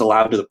 15 points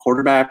allowed to the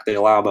quarterback. They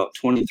allow about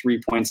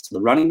 23 points to the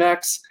running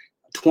backs,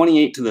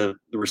 28 to the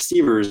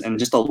receivers, and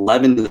just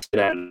 11 to the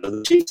tight end. So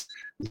the Chiefs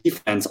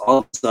defense all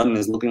of a sudden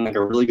is looking like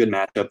a really good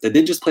matchup. They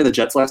did just play the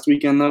Jets last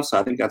weekend, though, so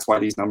I think that's why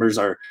these numbers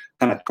are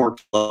kind of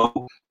torqued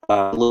low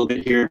a little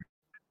bit here.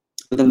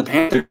 But then the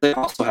Panthers, they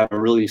also have a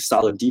really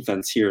solid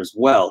defense here as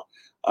well.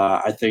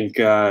 I think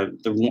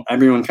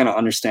everyone kind of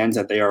understands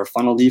that they are a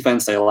funnel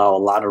defense. They allow a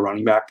lot of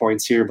running back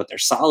points here, but they're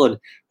solid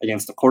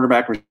against the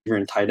quarterback, receiver,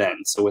 and tight end.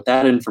 So with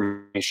that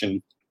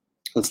information,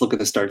 let's look at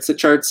the start-sit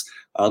charts.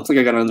 Looks like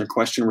I got another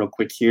question real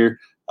quick here.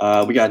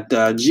 We got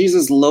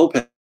Jesus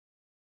Lopez.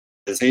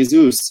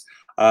 Jesus.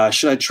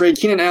 Should I trade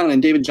Keenan Allen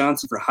and David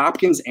Johnson for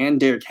Hopkins and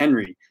Derrick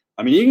Henry?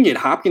 I mean, you can get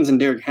Hopkins and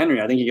Derrick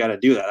Henry. I think you got to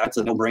do that. That's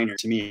a no-brainer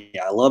to me.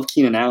 I love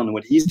Keenan Allen and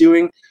what he's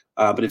doing.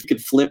 But if you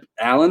could flip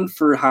Allen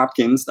for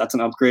Hopkins, that's an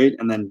upgrade.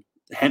 And then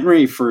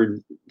Henry for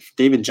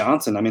David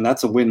Johnson, I mean,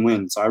 that's a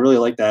win-win. So I really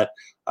like that.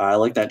 I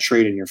like that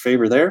trade in your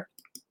favor there.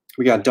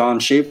 We got Don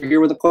Schaefer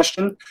here with a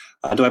question.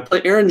 Do I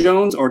play Aaron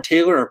Jones or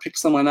Taylor or pick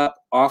someone up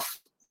off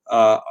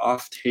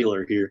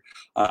Taylor here?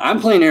 I'm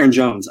playing Aaron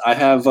Jones. I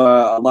have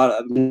a lot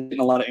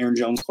of Aaron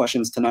Jones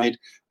questions tonight,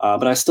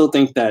 but I still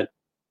think that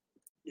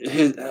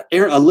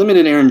a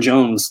limited Aaron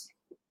Jones,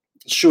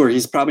 sure,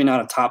 he's probably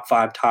not a top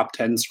 5, top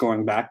 10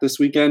 scoring back this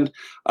weekend,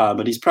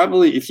 but he's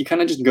probably, if you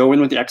kind of just go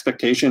in with the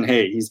expectation,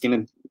 hey, he's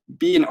going to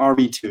be an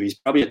RB2. He's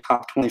probably a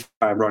top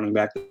 25 running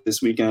back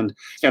this weekend.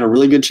 He's got a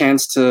really good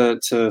chance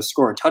to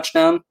score a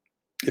touchdown.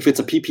 If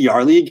it's a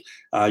PPR league,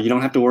 you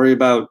don't have to worry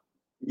about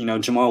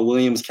Jamal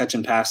Williams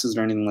catching passes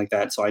or anything like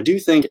that. So I do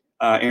think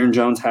Aaron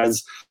Jones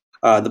has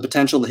the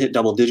potential to hit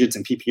double digits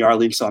in PPR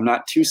league. So I'm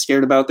not too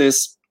scared about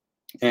this.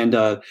 And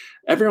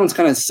everyone's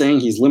kind of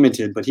saying he's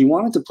limited, but he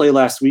wanted to play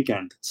last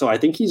weekend. So I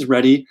think he's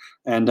ready,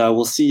 and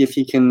we'll see if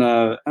he can.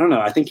 I don't know.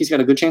 I think he's got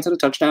a good chance at a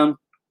touchdown.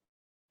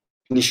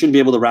 And he should be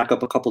able to rack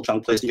up a couple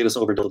chunk plays to get us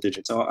over double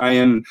digits. So I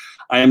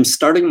am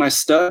starting my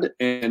stud,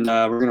 and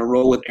we're going to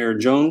roll with Aaron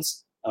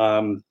Jones.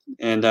 I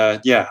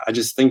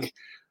just think,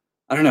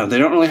 I don't know, they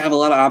don't really have a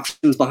lot of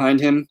options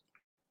behind him.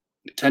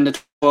 10 to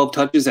 12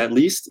 touches at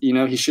least,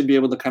 he should be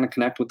able to kind of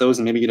connect with those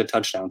and maybe get a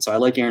touchdown. So I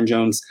like Aaron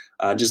Jones.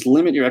 Just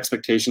limit your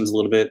expectations a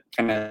little bit,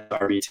 kind of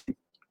RB team.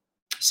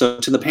 So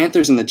to the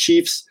Panthers and the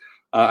Chiefs,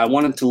 I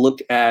wanted to look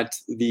at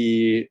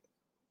the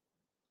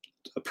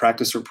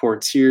practice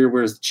reports here.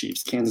 Where's the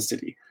Chiefs? Kansas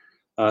City.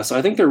 So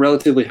I think they're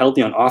relatively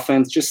healthy on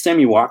offense. Just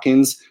Sammy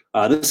Watkins.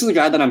 This is a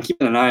guy that I'm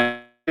keeping an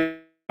eye on.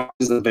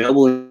 Is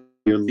available in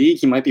your league.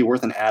 He might be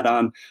worth an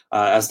add-on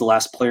as the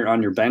last player on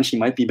your bench. He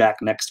might be back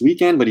next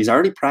weekend, but he's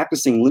already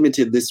practicing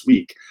limited this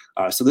week.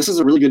 So this is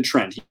a really good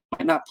trend. He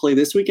might not play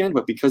this weekend,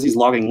 but because he's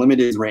logging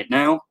limited right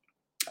now,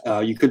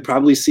 you could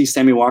probably see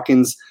Sammy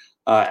Watkins.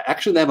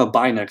 Actually, they have a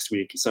bye next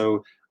week.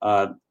 So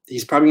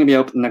he's probably going to be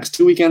out the next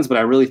 2 weekends, but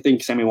I really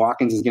think Sammy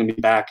Watkins is going to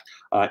be back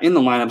in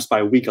the lineups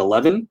by week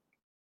 11.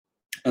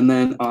 And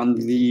then on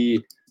the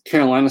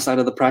Carolina side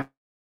of the practice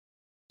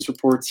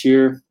reports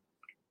here,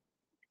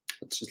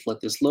 let's just let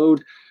this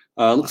load.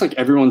 Looks like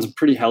everyone's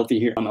pretty healthy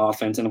here on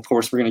offense. And, of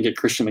course, we're going to get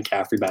Christian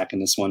McCaffrey back in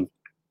this one.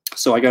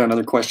 So I got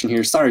another question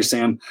here. Sorry,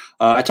 Sam.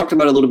 I talked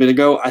about it a little bit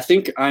ago. I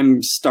think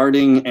I'm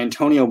starting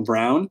Antonio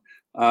Brown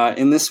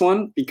in this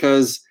one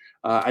because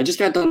I just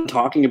got done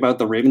talking about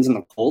the Ravens and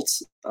the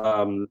Colts.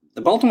 The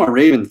Baltimore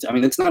Ravens, I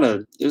mean,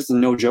 there's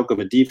no joke of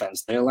a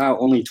defense. They allow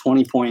only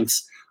 20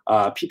 points,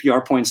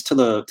 PPR points to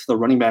the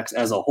running backs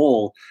as a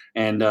whole.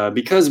 And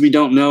because we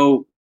don't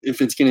know if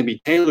it's going to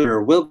be Taylor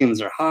or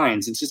Wilkins or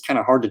Hines, it's just kind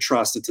of hard to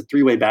trust. It's a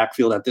three-way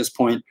backfield at this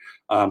point.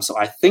 So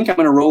I think I'm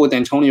going to roll with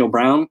Antonio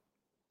Brown.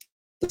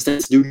 The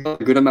Saints do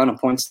have a good amount of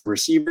points to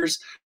receivers.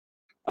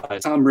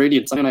 Tom Brady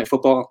at Sunday Night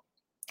Football.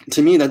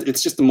 To me, that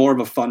it's just more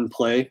of a fun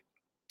play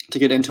to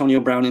get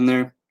Antonio Brown in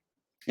there.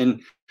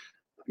 And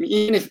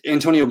even if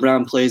Antonio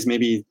Brown plays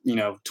maybe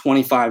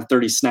 25,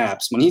 30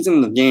 snaps, when he's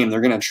in the game, they're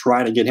going to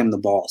try to get him the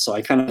ball. So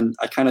I kind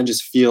of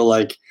just feel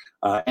like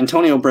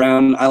Antonio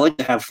Brown, I like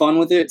to have fun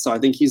with it. So I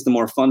think he's the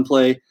more fun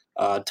play.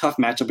 Tough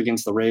matchup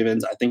against the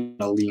Ravens. I think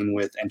I'll lean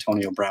with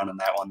Antonio Brown in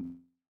that one.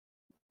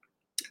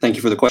 Thank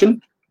you for the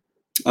question.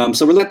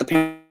 So we're looking at the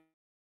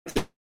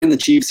Panthers and the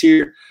Chiefs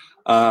here.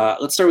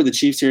 Let's start with the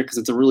Chiefs here because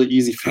it's a really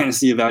easy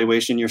fantasy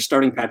evaluation. You're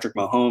starting Patrick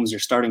Mahomes, you're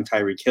starting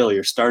Tyreek Hill,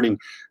 you're starting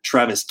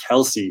Travis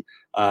Kelce,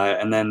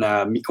 and then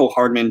Mecole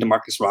Hardman,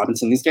 Demarcus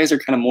Robinson. These guys are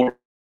kind of more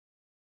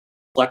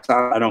flex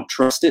out. I don't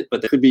trust it,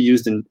 but they could be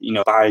used in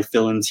by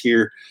fill-ins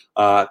here.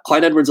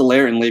 Clyde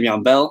Edwards-Helaire and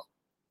Le'Veon Bell.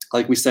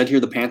 Like we said here,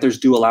 the Panthers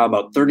do allow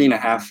about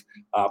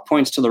 30.5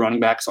 points to the running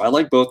back. So I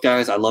like both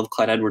guys. I love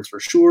Clyde Edwards for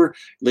sure.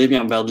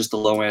 Le'Veon Bell just a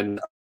low-end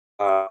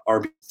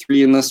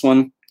RB3 in this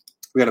one.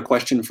 We got a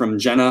question from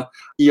Jenna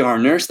ER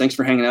Nurse. Thanks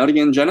for hanging out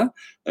again, Jenna.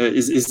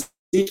 Is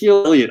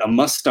Ezekiel Elliott a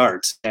must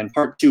start? And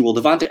part 2, will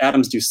Davante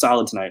Adams do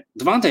solid tonight?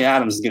 Davante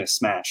Adams is going to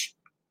smash.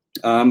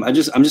 I'm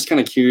just kind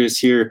of curious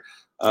here.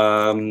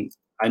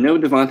 I know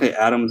Davante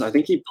Adams, I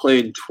think he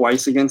played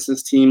twice against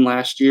this team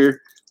last year.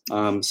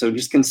 So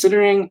just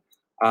considering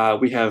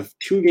we have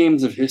 2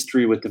 games of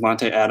history with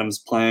Davante Adams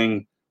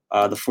playing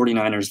the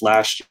 49ers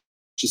last year,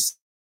 just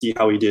see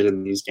how he did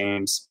in these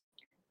games.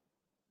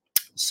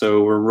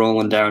 So we're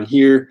rolling down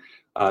here.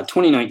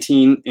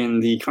 2019 in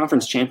the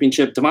conference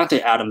championship,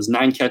 Davante Adams,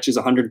 9 catches,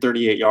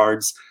 138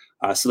 yards.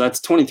 So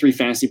that's 23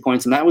 fantasy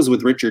points, and that was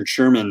with Richard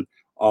Sherman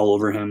all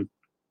over him.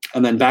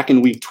 And then back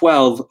in week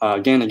 12,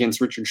 again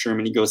against Richard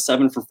Sherman, he goes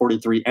 7 for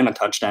 43 and a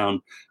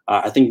touchdown.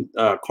 I think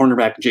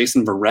cornerback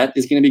Jason Verrett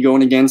is going to be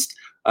going against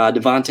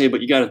Davante,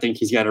 but you got to think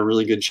he's got a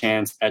really good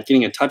chance at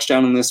getting a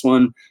touchdown in this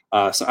one.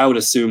 So I would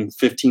assume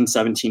 15,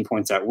 17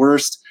 points at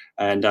worst.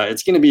 And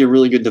it's going to be a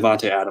really good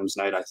Davante Adams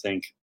night, I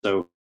think.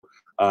 So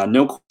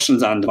no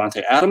questions on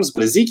Davante Adams,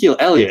 but Ezekiel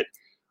Elliott.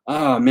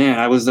 Oh man,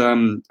 I was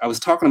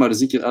talking about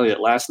Ezekiel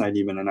Elliott last night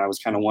even, and I was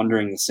kind of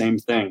wondering the same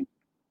thing.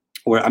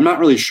 Where I'm not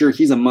really sure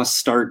he's a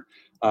must-start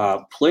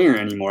player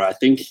anymore. I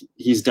think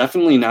he's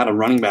definitely not a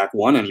running back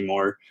 1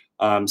 anymore.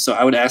 So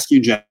I would ask you,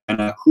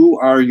 Jenna,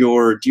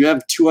 do you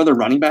have two other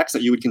running backs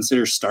that you would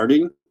consider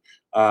starting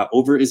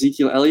over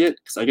Ezekiel Elliott?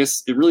 Because I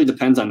guess it really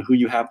depends on who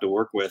you have to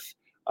work with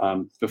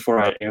before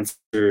I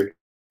answer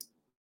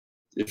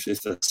if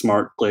it's a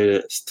smart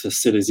play to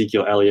sit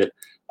Ezekiel Elliott.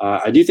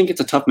 I do think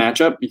it's a tough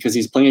matchup because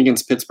he's playing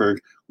against Pittsburgh.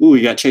 Ooh,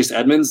 you got Chase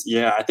Edmonds.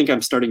 Yeah, I think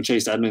I'm starting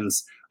Chase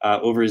Edmonds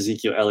over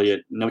Ezekiel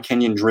Elliott. No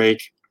Kenyon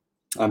Drake.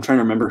 I'm trying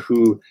to remember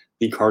who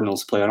the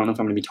Cardinals play. I don't know if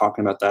I'm going to be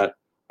talking about that.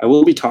 I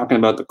will be talking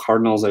about the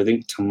Cardinals, I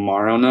think,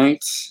 tomorrow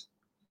night.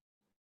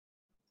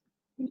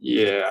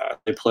 Yeah,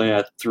 they play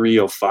at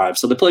 3:05.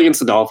 So they play against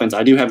the Dolphins.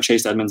 I do have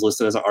Chase Edmonds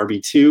listed as an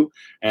RB2.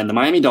 And the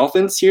Miami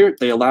Dolphins here,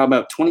 they allow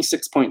about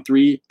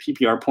 26.3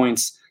 PPR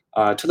points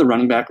to the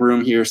running back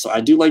room here. So I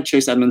do like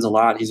Chase Edmonds a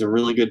lot. He's a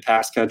really good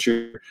pass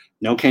catcher.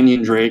 No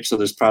Kenyon Drake, so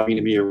there's probably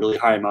going to be a really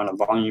high amount of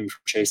volume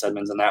from Chase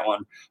Edmonds in that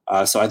one.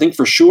 So I think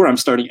for sure I'm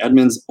starting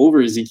Edmonds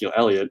over Ezekiel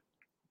Elliott.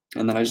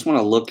 And then I just want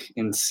to look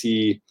and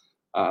see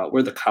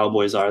where the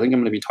Cowboys are. I think I'm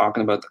going to be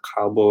talking about the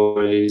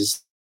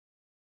Cowboys.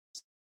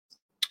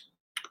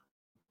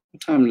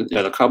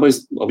 The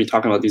Cowboys, I'll be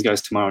talking about these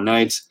guys tomorrow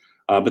night.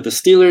 But the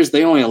Steelers,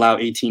 they only allow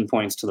 18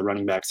 points to the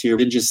running backs here.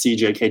 We did just see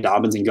J.K.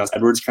 Dobbins and Gus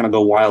Edwards kind of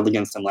go wild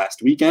against them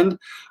last weekend.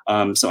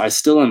 So I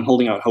still am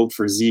holding out hope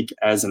for Zeke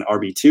as an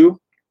RB2.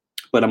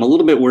 But I'm a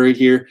little bit worried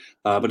here.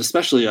 But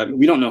especially,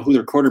 we don't know who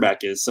their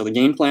quarterback is. So the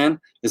game plan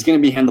is going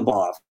to be hand the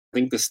ball off. I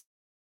think the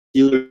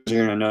Steelers are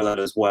going to know that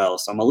as well.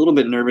 So I'm a little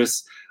bit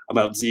nervous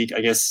about Zeke. I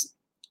guess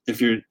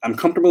I'm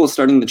comfortable with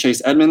starting the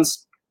Chase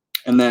Edmonds.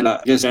 And then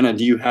I guess, Jenna,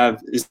 do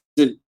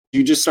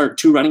you just start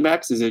two running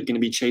backs? Is it going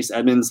to be Chase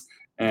Edmonds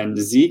and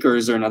Zeke, or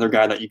is there another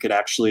guy that you could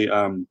actually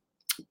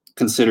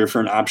consider for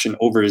an option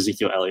over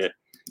Ezekiel Elliott?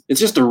 It's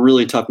just a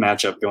really tough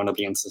matchup going up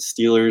against the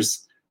Steelers.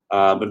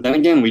 But then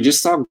again, we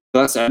just saw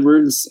Gus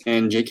Edwards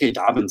and J.K.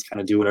 Dobbins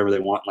kind of do whatever they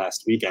want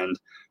last weekend.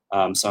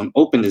 So I'm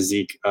open to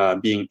Zeke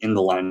being in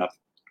the lineup.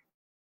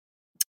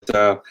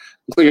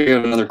 Looks like I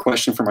got another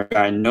question from our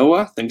guy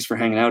Noah. Thanks for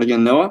hanging out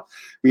again, Noah.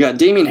 We got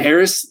Damien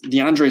Harris,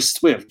 DeAndre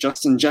Swift,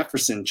 Justin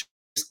Jefferson,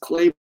 Chase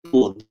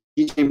Claypool,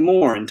 DJ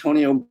Moore,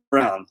 Antonio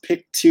Brown.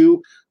 Pick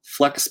 2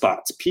 flex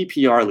spots,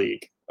 PPR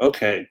league.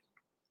 Okay,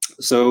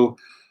 so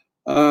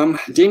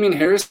Damien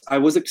Harris. I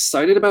was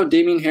excited about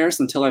Damien Harris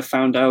until I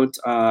found out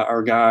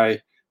our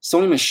guy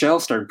Sony Michel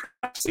started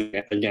practicing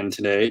again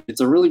today.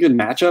 It's a really good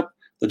matchup.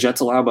 The Jets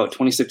allow about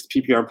 26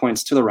 PPR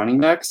points to the running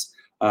backs.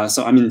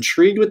 So I'm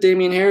intrigued with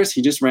Damien Harris.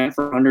 He just ran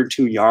for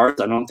 102 yards.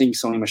 I don't think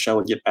Sony Michel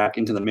would get back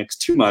into the mix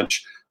too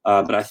much.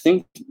 But I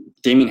think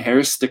Damien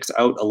Harris sticks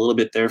out a little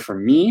bit there for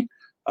me.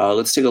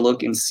 Let's take a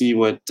look and see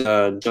what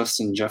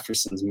Justin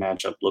Jefferson's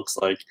matchup looks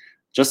like.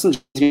 Justin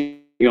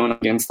going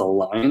against the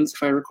Lions,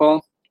 if I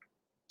recall.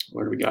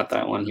 Where do we got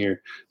that one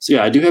here? So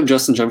yeah, I do have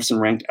Justin Jefferson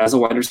ranked as a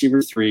wide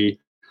receiver 3.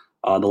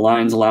 The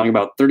Lions allowing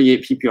about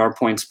 38 PPR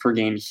points per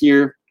game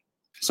here.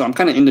 So I'm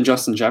kind of into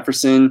Justin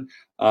Jefferson.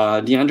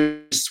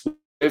 DeAndre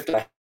Swift,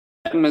 I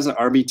have him as an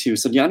RB2.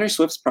 So DeAndre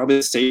Swift's probably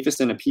the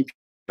safest in a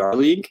PPR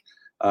league.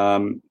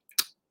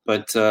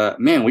 But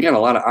man, we got a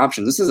lot of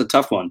options. This is a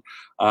tough one.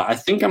 I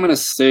think I'm going to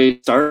say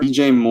start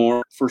DJ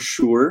Moore for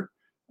sure.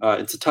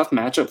 It's a tough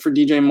matchup for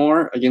DJ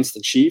Moore against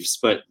the Chiefs,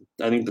 but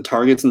I think the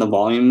targets and the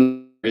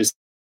volume is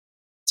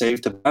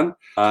safe to them.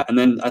 And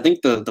then I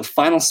think the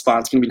final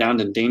spot's going to be down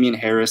to Damien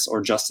Harris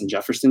or Justin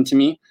Jefferson to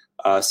me.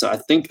 So I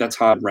think that's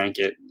how I'd rank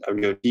it. I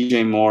would go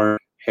DJ Moore,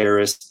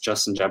 Harris,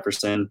 Justin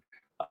Jefferson.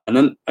 And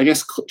then I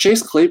guess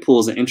Chase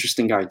Claypool is an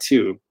interesting guy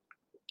too,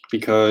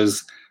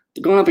 because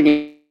they're going up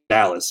against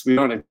Dallas. We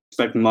don't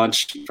expect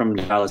much from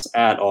Dallas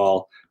at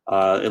all.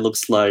 It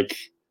looks like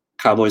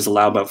Cowboys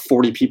allow about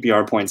 40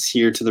 PPR points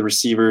here to the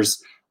receivers.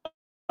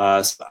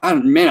 I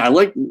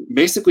like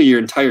basically your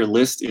entire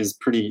list is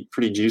pretty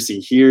juicy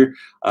here.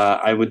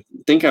 I would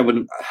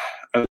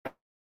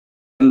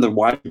the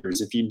wide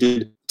receivers. If you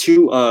did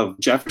 2 of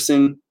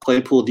Jefferson,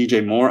 Claypool,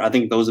 DJ Moore, I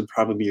think those would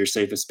probably be your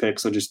safest pick.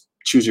 So just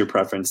choose your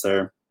preference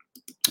there.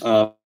 It's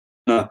a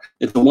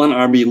 1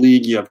 RB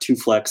league. You have 2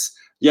 flex.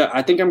 Yeah,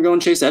 I think I'm going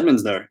Chase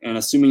Edmonds there. And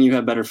assuming you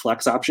have better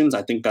flex options,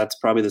 I think that's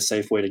probably the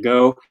safe way to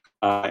go.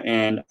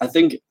 And I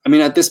think,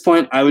 at this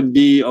point, I would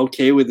be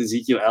okay with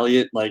Ezekiel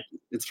Elliott. Like,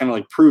 it's kind of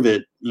like prove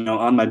it,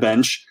 on my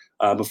bench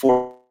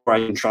before I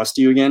can trust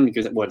you again,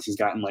 because he's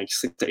gotten like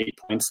 6 to 8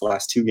 points the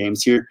last 2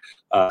 games here.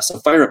 So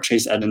fire up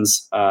Chase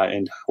Edmonds,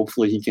 and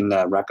hopefully he can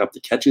rack up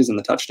the catches and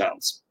the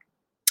touchdowns.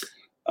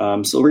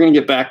 So we're going to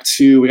get back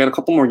to, we got a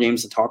couple more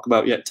games to talk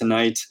about yet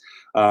tonight.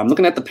 I'm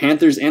looking at the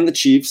Panthers and the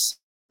Chiefs.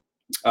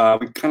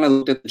 We kind of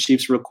looked at the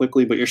Chiefs real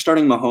quickly, but you're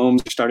starting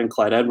Mahomes, you're starting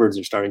Clyde Edwards,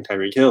 you're starting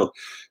Tyreek Hill,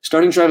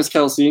 starting Travis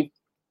Kelce,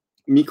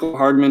 Mecole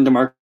Hardman,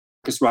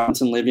 DeMarcus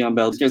Robinson, Le'Veon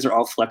Bell. These guys are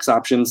all flex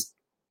options.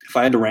 If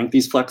I had to rank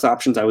these flex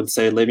options, I would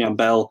say Le'Veon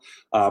Bell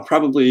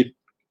probably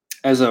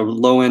as a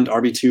low-end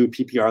RB2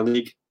 PPR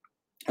league.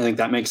 I think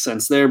that makes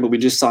sense there, but we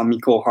just saw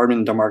Mecole Hardman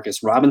and DeMarcus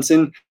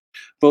Robinson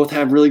both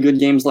have really good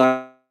games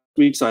last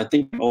week, so I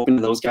think I'm open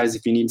to those guys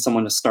if you need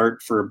someone to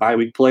start for a bye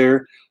week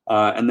player.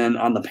 And then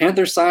on the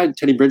Panthers side,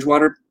 Teddy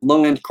Bridgewater,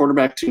 low-end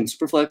quarterback 2 in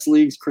Superflex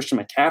leagues. Christian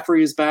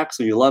McCaffrey is back,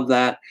 so you love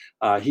that.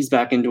 He's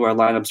back into our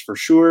lineups for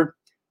sure.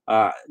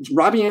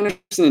 Robbie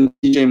Anderson and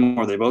DJ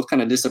Moore, they both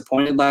kind of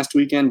disappointed last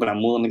weekend, but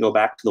I'm willing to go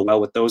back to the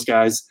well with those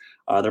guys.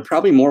 They're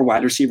probably more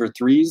wide receiver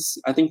 3s,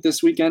 I think,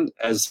 this weekend.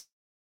 As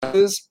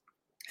is,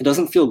 it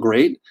doesn't feel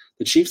great.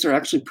 The Chiefs are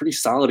actually pretty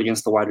solid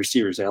against the wide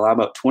receivers. They allow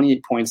about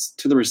 28 points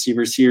to the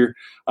receivers here.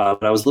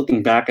 But I was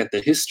looking back at the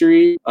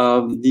history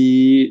of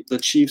the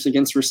Chiefs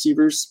against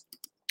receivers.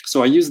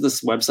 So I use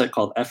this website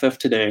called FF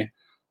Today,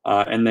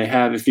 and they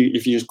have, if you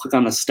just click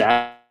on the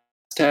stats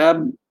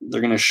tab,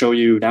 they're going to show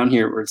you down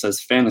here where it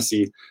says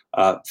fantasy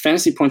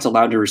points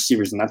allowed to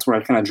receivers, and that's where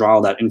I kind of draw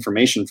all that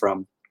information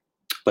from.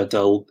 But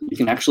you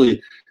can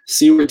actually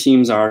see where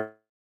teams are.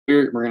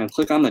 We're going to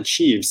click on the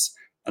Chiefs,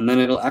 and then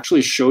it'll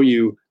actually show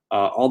you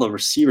all the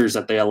receivers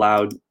that they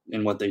allowed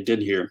and what they did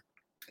here.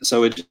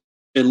 So it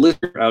lists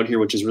out here,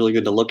 which is really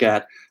good to look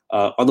at.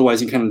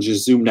 Otherwise, you kind of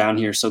just zoom down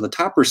here. So the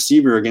top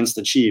receiver against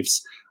the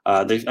Chiefs,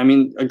 a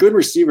good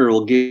receiver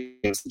will get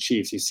against the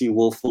Chiefs. You see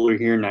Will Fuller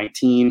here,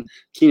 19,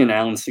 Keenan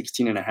Allen,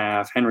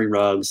 16.5, Henry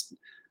Ruggs,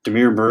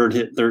 Damiere Byrd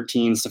hit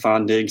 13,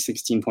 Stephon Diggs,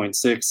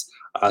 16.6.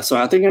 So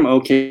I think I'm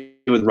okay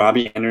with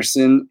Robbie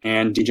Anderson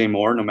and DJ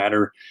Moore, no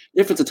matter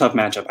if it's a tough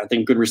matchup. I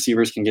think good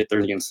receivers can get there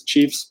against the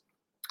Chiefs.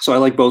 So I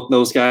like both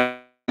those guys.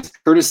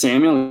 Curtis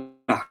Samuel,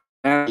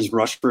 he's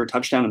rushed for a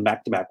touchdown in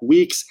back-to-back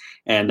weeks,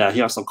 and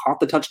he also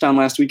caught the touchdown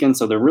last weekend,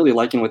 so they're really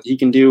liking what he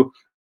can do.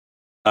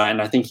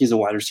 And I think he's a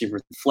wide receiver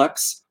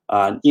flex.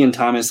 Ian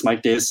Thomas,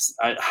 Mike Davis.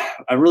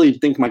 I really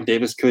think Mike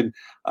Davis could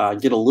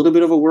get a little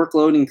bit of a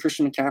workload in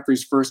Christian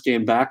McCaffrey's first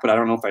game back, but I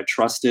don't know if I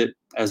trust it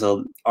as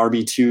a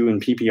RB2 in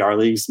PPR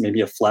leagues,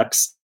 maybe a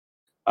flex.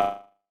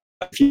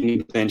 If you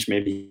need a bench,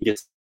 maybe he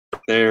gets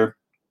there.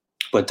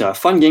 But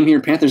fun game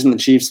here, Panthers and the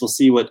Chiefs. We'll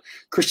see what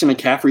Christian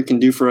McCaffrey can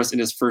do for us in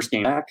his first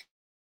game back.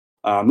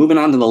 Moving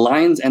on to the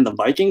Lions and the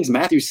Vikings,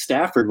 Matthew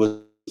Stafford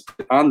was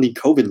on the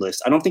COVID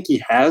list. I don't think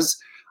he has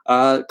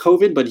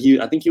COVID, but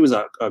I think he was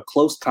a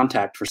close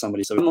contact for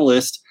somebody. So on the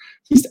list,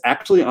 he's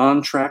actually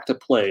on track to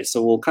play.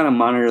 So we'll kind of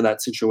monitor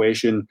that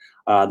situation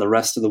the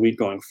rest of the week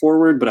going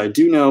forward. But I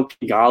do know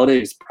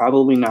Golladay is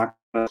probably not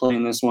going to play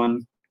in this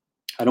one.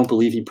 I don't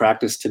believe he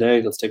practiced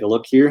today. Let's take a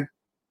look here.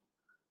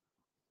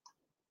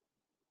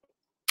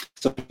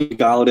 So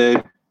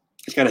Golladay,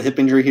 he's got a hip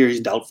injury here.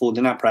 He's doubtful.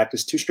 Did not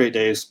practice 2 straight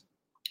days.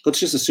 Let's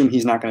just assume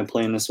he's not going to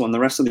play in this one. The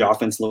rest of the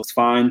offense looks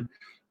fine.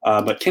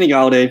 But Kenny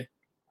Golladay,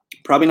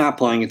 probably not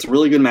playing. It's a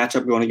really good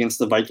matchup going against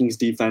the Vikings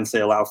defense.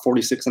 They allow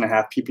 46.5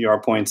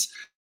 PPR points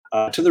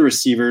to the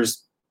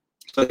receivers.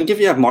 So I think if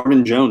you have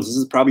Marvin Jones, this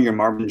is probably your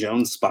Marvin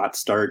Jones spot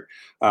start.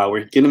 Where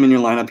you get him in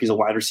your lineup. He's a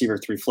wide receiver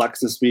 3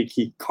 flex this week.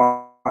 He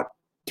caught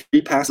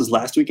 3 passes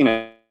last week,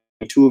 and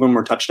 2 of them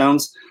were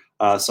touchdowns.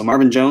 So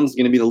Marvin Jones is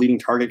going to be the leading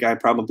target guy,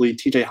 probably.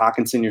 TJ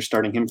Hawkinson, you're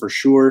starting him for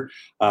sure.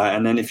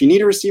 And then if you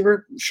need a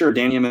receiver, sure,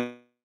 Danny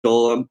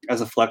Amendola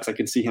as a flex, I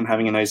could see him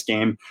having a nice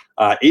game.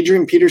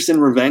 Adrian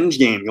Peterson revenge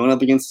game going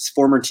up against his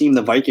former team,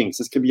 the Vikings.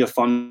 This could be a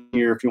fun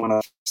year if you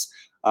want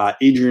to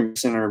Adrian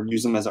Peterson or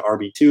use him as an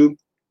RB2.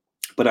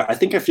 But I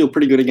think I feel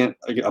pretty good again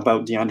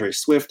about DeAndre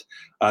Swift.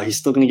 He's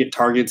still going to get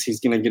targets. He's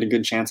going to get a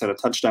good chance at a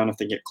touchdown if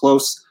they get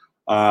close.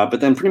 But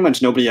then pretty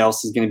much nobody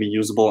else is going to be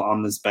usable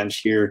on this bench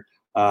here.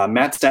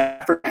 Matt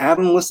Stafford, I have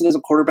him listed as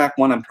a quarterback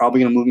 1. I'm probably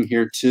going to move him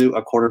here to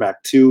a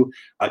quarterback 2,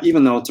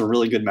 even though it's a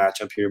really good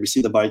matchup here. We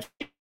see the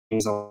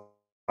Vikings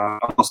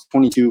almost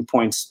 22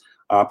 points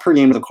per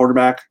game of the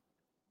quarterback.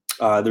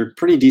 They're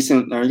pretty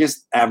decent, or I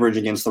guess average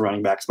against the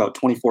running backs, about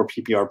 24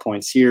 PPR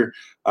points here.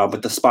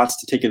 But the spots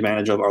to take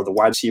advantage of are the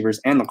wide receivers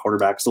and the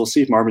quarterbacks. So we'll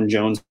see if Marvin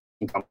Jones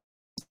can come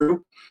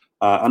through.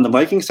 On the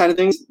Vikings side of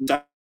things,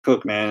 Dalvin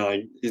Cook,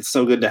 man, it's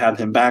so good to have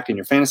him back in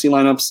your fantasy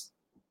lineups.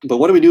 But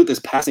what do we do with this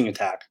passing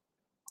attack?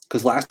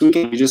 Because last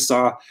weekend we just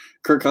saw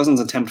Kirk Cousins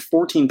attempt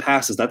 14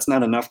 passes. That's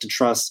not enough to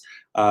trust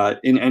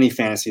in any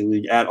fantasy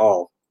league at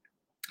all.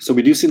 So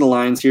we do see the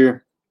Lions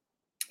here.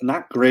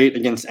 Not great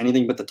against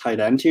anything but the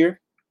tight end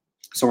here.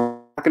 So we're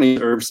not going to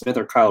use Irv Smith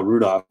or Kyle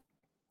Rudolph.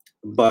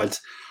 But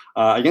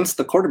against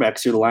the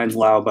quarterbacks here, the Lions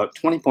allow about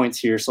 20 points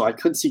here. So I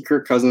could see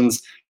Kirk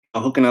Cousins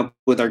hooking up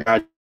with our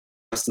guy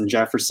Justin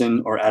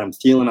Jefferson or Adam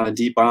Thielen on a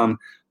deep bomb.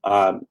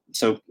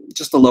 So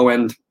just the low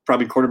end,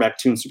 probably quarterback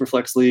 2 in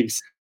Superflex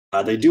leagues.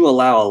 They do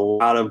allow a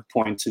lot of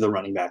points to the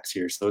running backs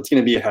here. So it's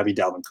going to be a heavy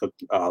Dalvin Cook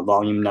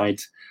volume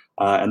night.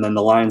 And then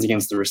the Lions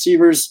against the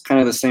receivers, kind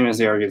of the same as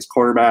they are against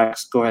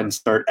quarterbacks. Go ahead and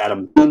start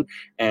Adam Thielen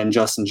and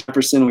Justin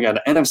Jefferson. We got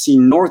an NFC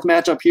North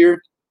matchup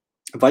here.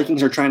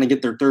 Vikings are trying to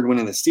get their 3rd win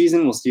of the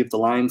season. We'll see if the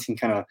Lions can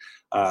kind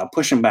of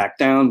push them back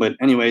down. But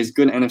anyways,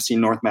 good NFC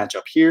North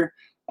matchup here.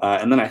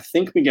 And then I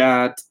think we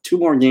got 2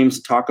 more games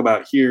to talk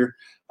about here.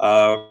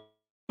 On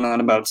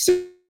about 6.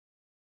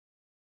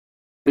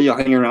 I'll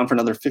hang around for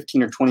another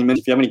 15 or 20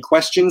 minutes. If you have any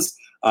questions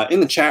in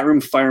the chat room,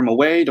 fire them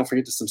away. Don't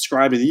forget to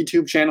subscribe to the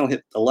YouTube channel,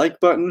 hit the like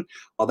button,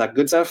 all that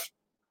good stuff.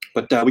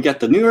 But we got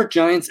the New York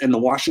Giants and the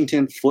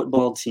Washington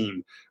football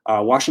team.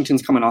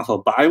 Washington's coming off a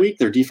bye week.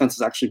 Their defense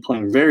is actually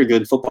playing very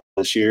good football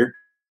this year.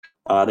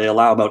 They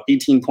allow about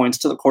 18 points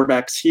to the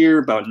quarterbacks here,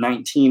 about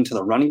 19 to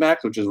the running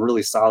backs, which is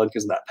really solid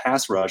because of that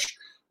pass rush.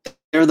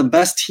 They're the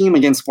best team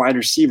against wide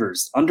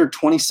receivers, under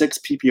 26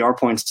 PPR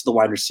points to the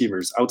wide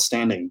receivers.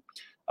 Outstanding.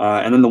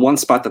 And then the one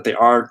spot that they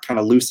are kind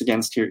of loose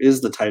against here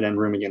is the tight end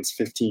room against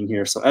 15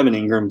 here. So Evan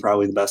Ingram,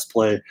 probably the best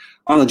play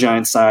on the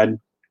Giants side.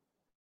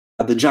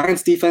 The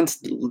Giants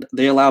defense,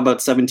 they allow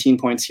about 17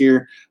 points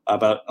here,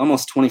 about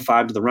almost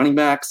 25 to the running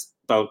backs,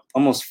 about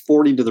almost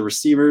 40 to the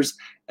receivers,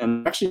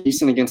 and actually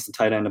decent against the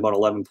tight end, about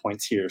 11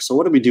 points here. So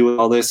what do we do with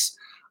all this?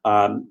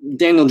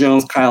 Daniel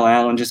Jones, Kyle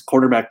Allen, just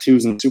quarterback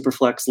twos in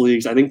Superflex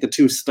leagues. I think the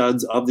two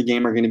studs of the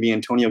game are going to be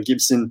Antonio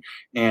Gibson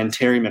and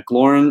Terry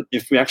McLaurin.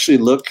 If we actually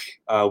look,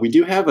 we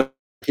do have a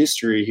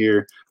history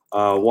here.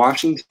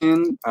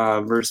 Washington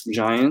versus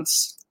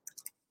Giants.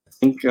 I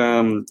think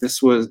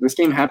this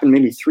game happened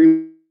maybe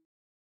 3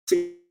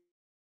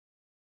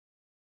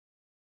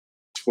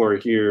 for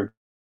here.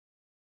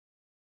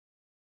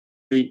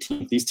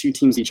 These two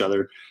teams each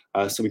other,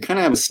 so we kind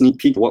of have a sneak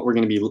peek of what we're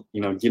going to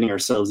be, getting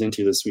ourselves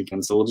into this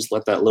weekend. So we'll just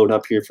let that load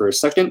up here for a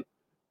second.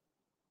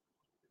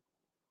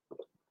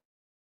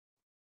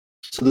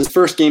 So this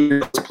first game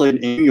was played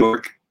in New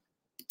York.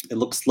 It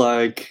looks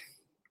like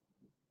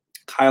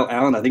Kyle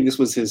Allen, I think this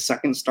was his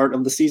second start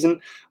of the season,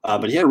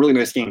 but he had a really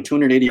nice game,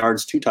 280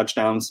 yards, 2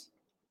 touchdowns.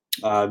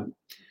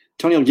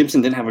 Antonio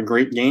Gibson didn't have a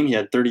great game. He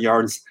had 30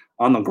 yards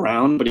on the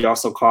ground, but he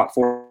also caught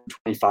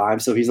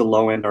 425, so he's a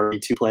low-end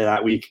RB2 play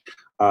that week.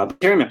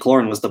 Terry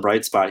McLaurin was the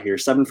bright spot here,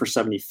 7 for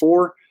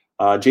 74.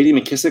 J.D.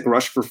 McKissick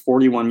rushed for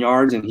 41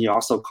 yards, and he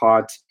also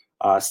caught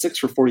 6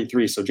 for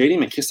 43. So J.D.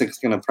 McKissick's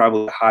going to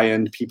probably a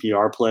high-end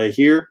PPR play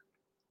here.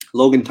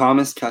 Logan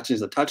Thomas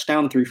catches a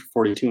touchdown, 3 for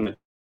 42 and a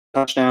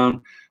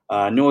touchdown.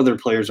 No other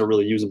players are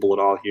really usable at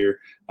all here.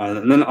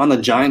 And then on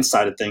the Giants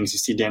side of things, you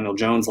see Daniel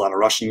Jones, a lot of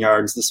rushing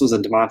yards. This was a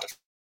Devonta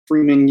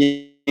Freeman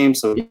game,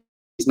 so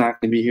he's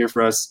not going to be here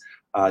for us.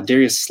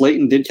 Darius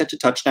Slayton did catch a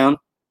touchdown,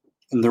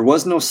 and there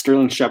was no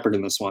Sterling Shepard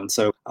in this one.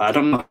 So I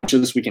don't know how much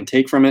of this we can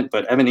take from it,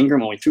 but Evan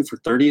Ingram only 2 for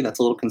 30. That's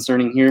a little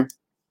concerning here.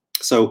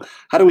 So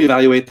how do we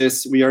evaluate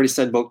this? We already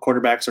said both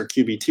quarterbacks are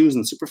QB2s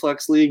in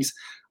Superflex leagues.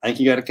 I think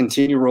you got to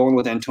continue rolling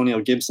with Antonio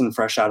Gibson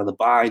fresh out of the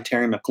bye.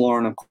 Terry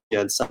McLaurin, he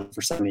had 7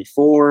 for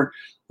 74.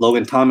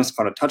 Logan Thomas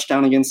caught a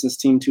touchdown against this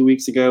team 2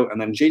 weeks ago.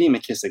 And then J.D.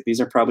 McKissick. These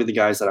are probably the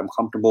guys that I'm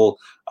comfortable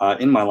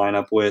in my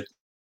lineup with.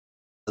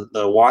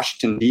 The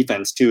Washington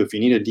defense, too. If you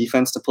need a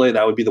defense to play,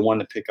 that would be the one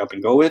to pick up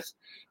and go with.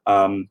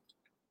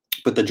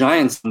 But the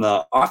Giants on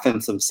the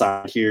offensive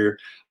side here,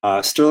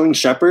 Sterling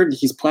Shepard,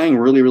 he's playing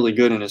really, really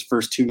good in his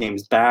first 2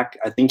 games back.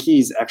 I think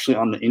he's actually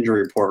on the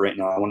injury report right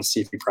now. I want to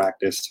see if he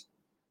practiced.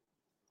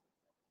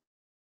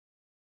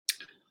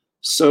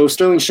 So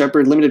Sterling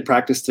Shepard, limited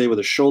practice today with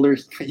a shoulder.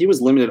 He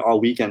was limited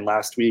all weekend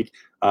last week.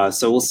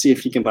 So we'll see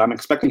if he can, but I'm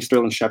expecting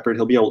Sterling Shepard.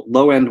 He'll be a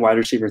low-end wide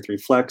receiver 3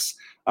 flex.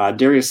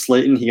 Darius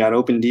Slayton, he got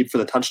open deep for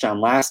the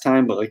touchdown last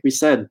time, but like we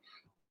said,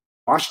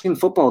 Washington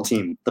football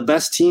team, the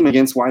best team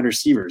against wide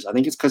receivers. I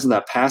think it's because of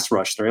that pass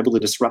rush. They're able to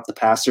disrupt the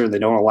passer. They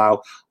don't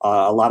allow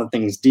a lot of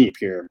things deep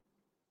here.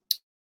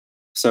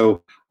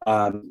 So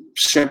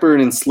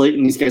Shepard and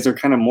Slayton, these guys are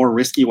kind of more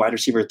risky wide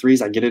receiver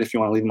 3s. I get it if you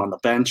want to leave them on the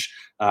bench.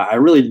 I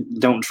really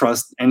don't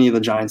trust any of the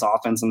Giants'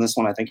 offense in this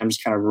one. I think I'm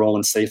just kind of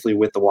rolling safely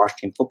with the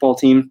Washington football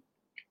team.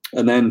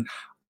 And then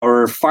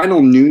our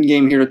final noon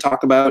game here to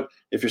talk about,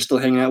 if you're still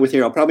hanging out with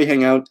here, I'll probably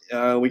hang out.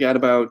 We got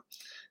about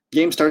 –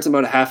 game starts in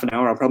about a half an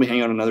hour. I'll probably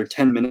hang out another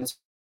 10 minutes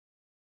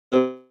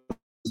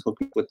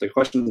with the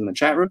questions in the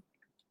chat room.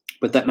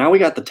 But that now we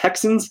got the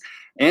Texans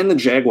and the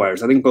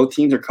Jaguars. I think both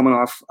teams are coming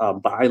off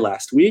bye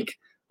last week.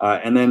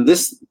 And then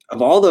this,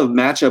 of all the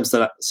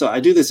matchups so I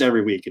do this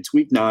every week. It's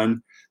week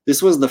 9.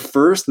 This was the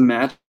first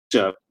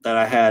matchup that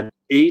I had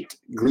 8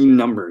 green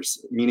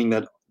numbers, meaning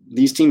that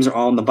these teams are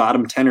all in the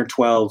bottom 10 or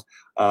 12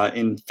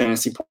 in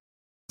fantasy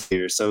points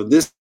here. So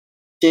this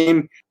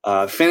game,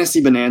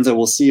 Fantasy Bonanza,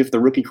 we'll see if the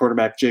rookie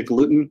quarterback Jake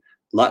Luton,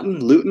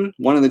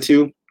 one of the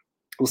two,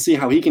 we'll see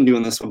how he can do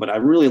in this one. But I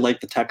really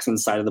like the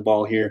Texans side of the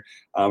ball here.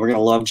 We're going to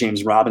love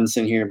James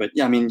Robinson here. But,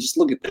 yeah, I mean, just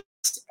look at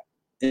this.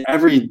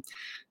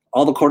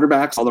 All the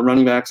quarterbacks, all the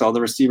running backs, all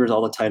the receivers,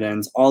 all the tight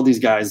ends, all these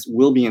guys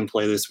will be in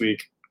play this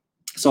week.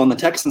 So on the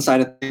Texan side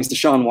of things,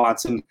 Deshaun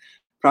Watson,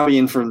 probably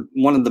in for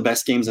one of the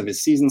best games of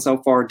his season so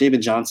far.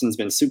 David Johnson's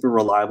been super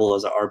reliable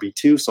as an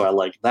RB2, so I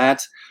like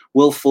that.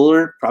 Will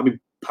Fuller, probably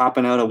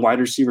popping out a wide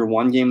receiver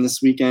 1 game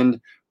this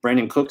weekend.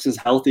 Brandon Cooks is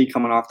healthy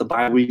coming off the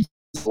bye week.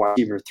 Wide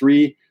receiver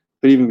 3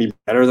 could even be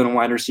better than a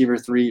wide receiver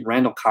 3.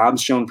 Randall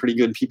Cobb's shown pretty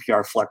good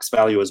PPR flex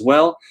value as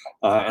well.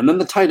 And then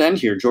the tight end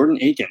here, Jordan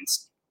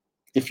Akins.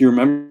 If you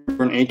remember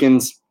Jordan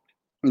Akins,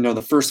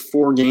 the first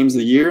 4 games of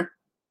the year,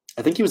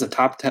 I think he was a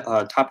top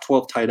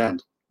 12 tight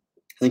end.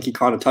 I think he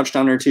caught a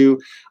touchdown or 2.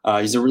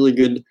 He's a really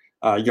good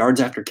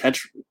yards after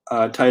catch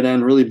tight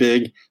end, really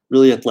big,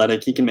 really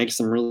athletic. He can make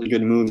some really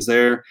good moves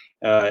there.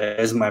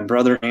 As my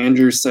brother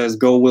Andrew says,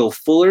 go Will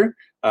Fuller.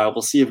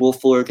 We'll see if Will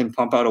Fuller can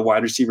pump out a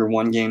wide receiver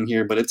one game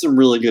here, but it's a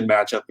really good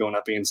matchup going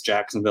up against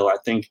Jacksonville. I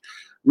think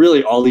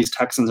really all these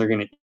Texans are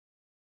going to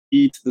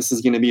eat. This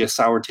is going to be a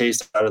sour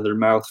taste out of their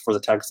mouth for the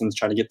Texans,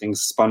 trying to get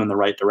things spun in the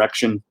right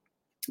direction.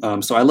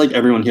 So I like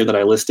everyone here that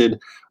I listed.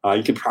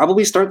 You could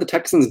probably start the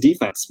Texans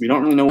defense. We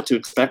don't really know what to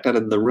expect out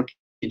of the rookie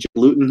Jake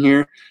Luton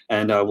here,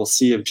 and we'll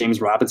see if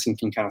James Robinson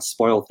can kind of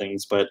spoil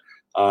things. But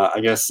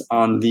I guess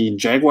on the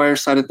Jaguar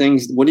side of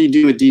things, what do you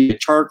do with DJ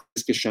Chark,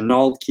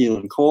 Shenault,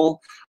 Keelan Cole?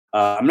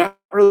 I'm not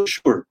really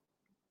sure.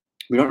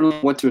 We don't really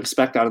know what to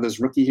expect out of this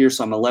rookie here,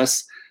 so I'm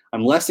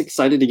less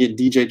excited to get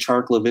DJ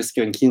Chark,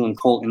 Laviska, and Keelan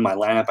Cole in my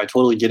lineup. I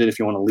totally get it if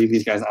you want to leave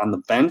these guys on the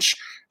bench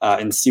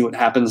and see what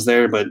happens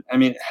there. But I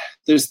mean,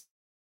 there's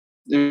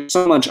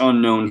so much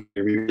unknown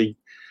here.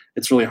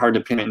 It's really hard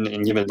to pin it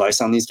and give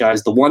advice on these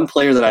guys. The one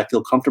player that I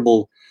feel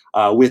comfortable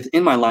with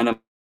in my lineup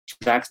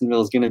for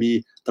Jacksonville is going to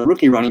be the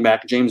rookie running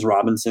back, James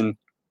Robinson.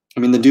 I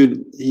mean, the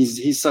dude,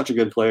 he's such a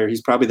good player.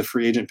 He's probably the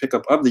free agent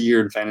pickup of the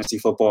year in fantasy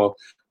football.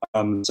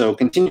 So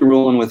continue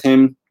rolling with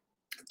him.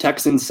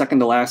 Texans second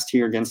to last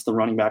here against the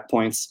running back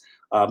points,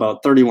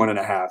 about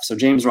 31.5. So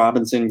James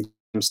Robinson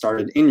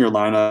started in your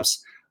lineups,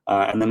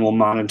 and then we'll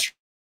monitor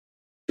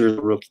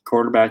the rookie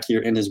quarterback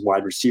here and his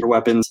wide receiver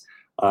weapons.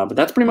 But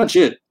that's pretty much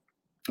it.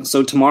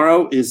 So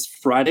tomorrow is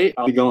Friday.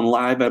 I'll be going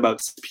live at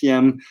about 6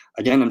 p.m.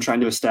 Again, I'm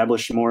trying to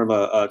establish more of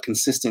a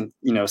consistent,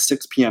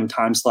 6 p.m.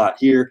 time slot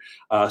here.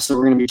 So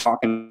we're going to be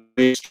talking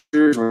we're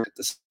at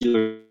the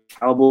Steelers,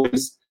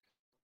 Cowboys.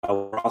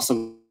 We're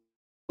also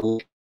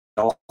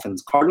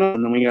Dolphins, Cardinals,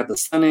 and then we got the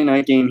Sunday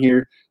night game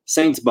here,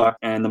 Saints, Buck,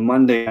 and the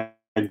Monday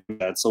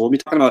night. So we'll be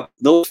talking about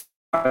those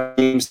 5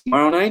 games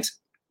tomorrow night.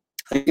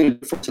 I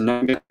think for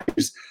tonight,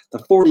 the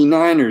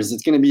 49ers.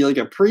 It's going to be like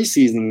a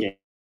preseason game.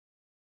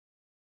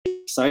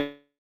 Excited.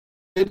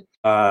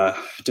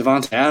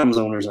 Devontae Adams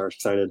owners are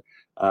excited.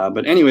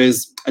 But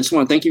anyways, I just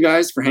want to thank you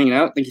guys for hanging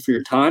out. Thank you for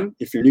your time.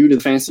 If you're new to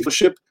the Fantasy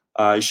Fellowship,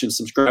 you should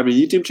subscribe to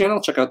the YouTube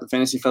channel. Check out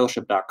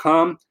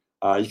thefantasyfellowship.com.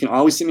 You can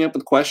always hit me up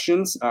with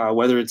questions,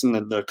 whether it's in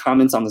the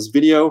comments on this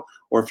video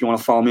or if you want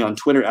to follow me on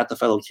Twitter at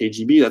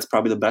 @thefellowKGB. That's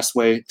probably the best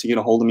way to get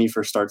a hold of me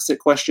for start-sit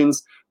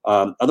questions.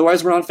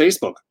 Otherwise, we're on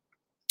Facebook.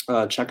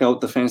 Check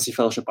out the Fantasy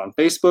Fellowship on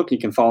Facebook. You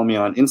can follow me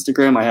on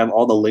Instagram. I have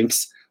all the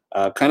links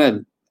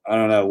I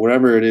don't know,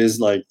 wherever it is,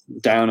 like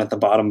down at the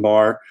bottom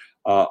bar.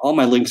 All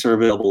my links are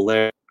available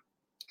there.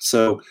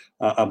 So,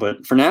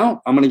 but for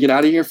now, I'm going to get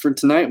out of here for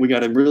tonight. We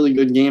got a really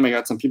good game. I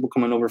got some people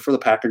coming over for the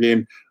Packer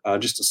game.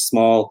 Just a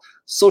small,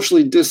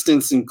 socially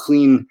distanced and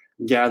clean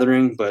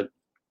gathering. But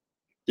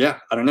yeah,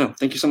 I don't know.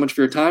 Thank you so much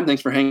for your time.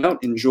 Thanks for hanging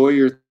out. Enjoy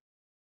your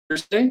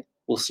Thursday.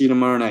 We'll see you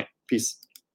tomorrow night. Peace.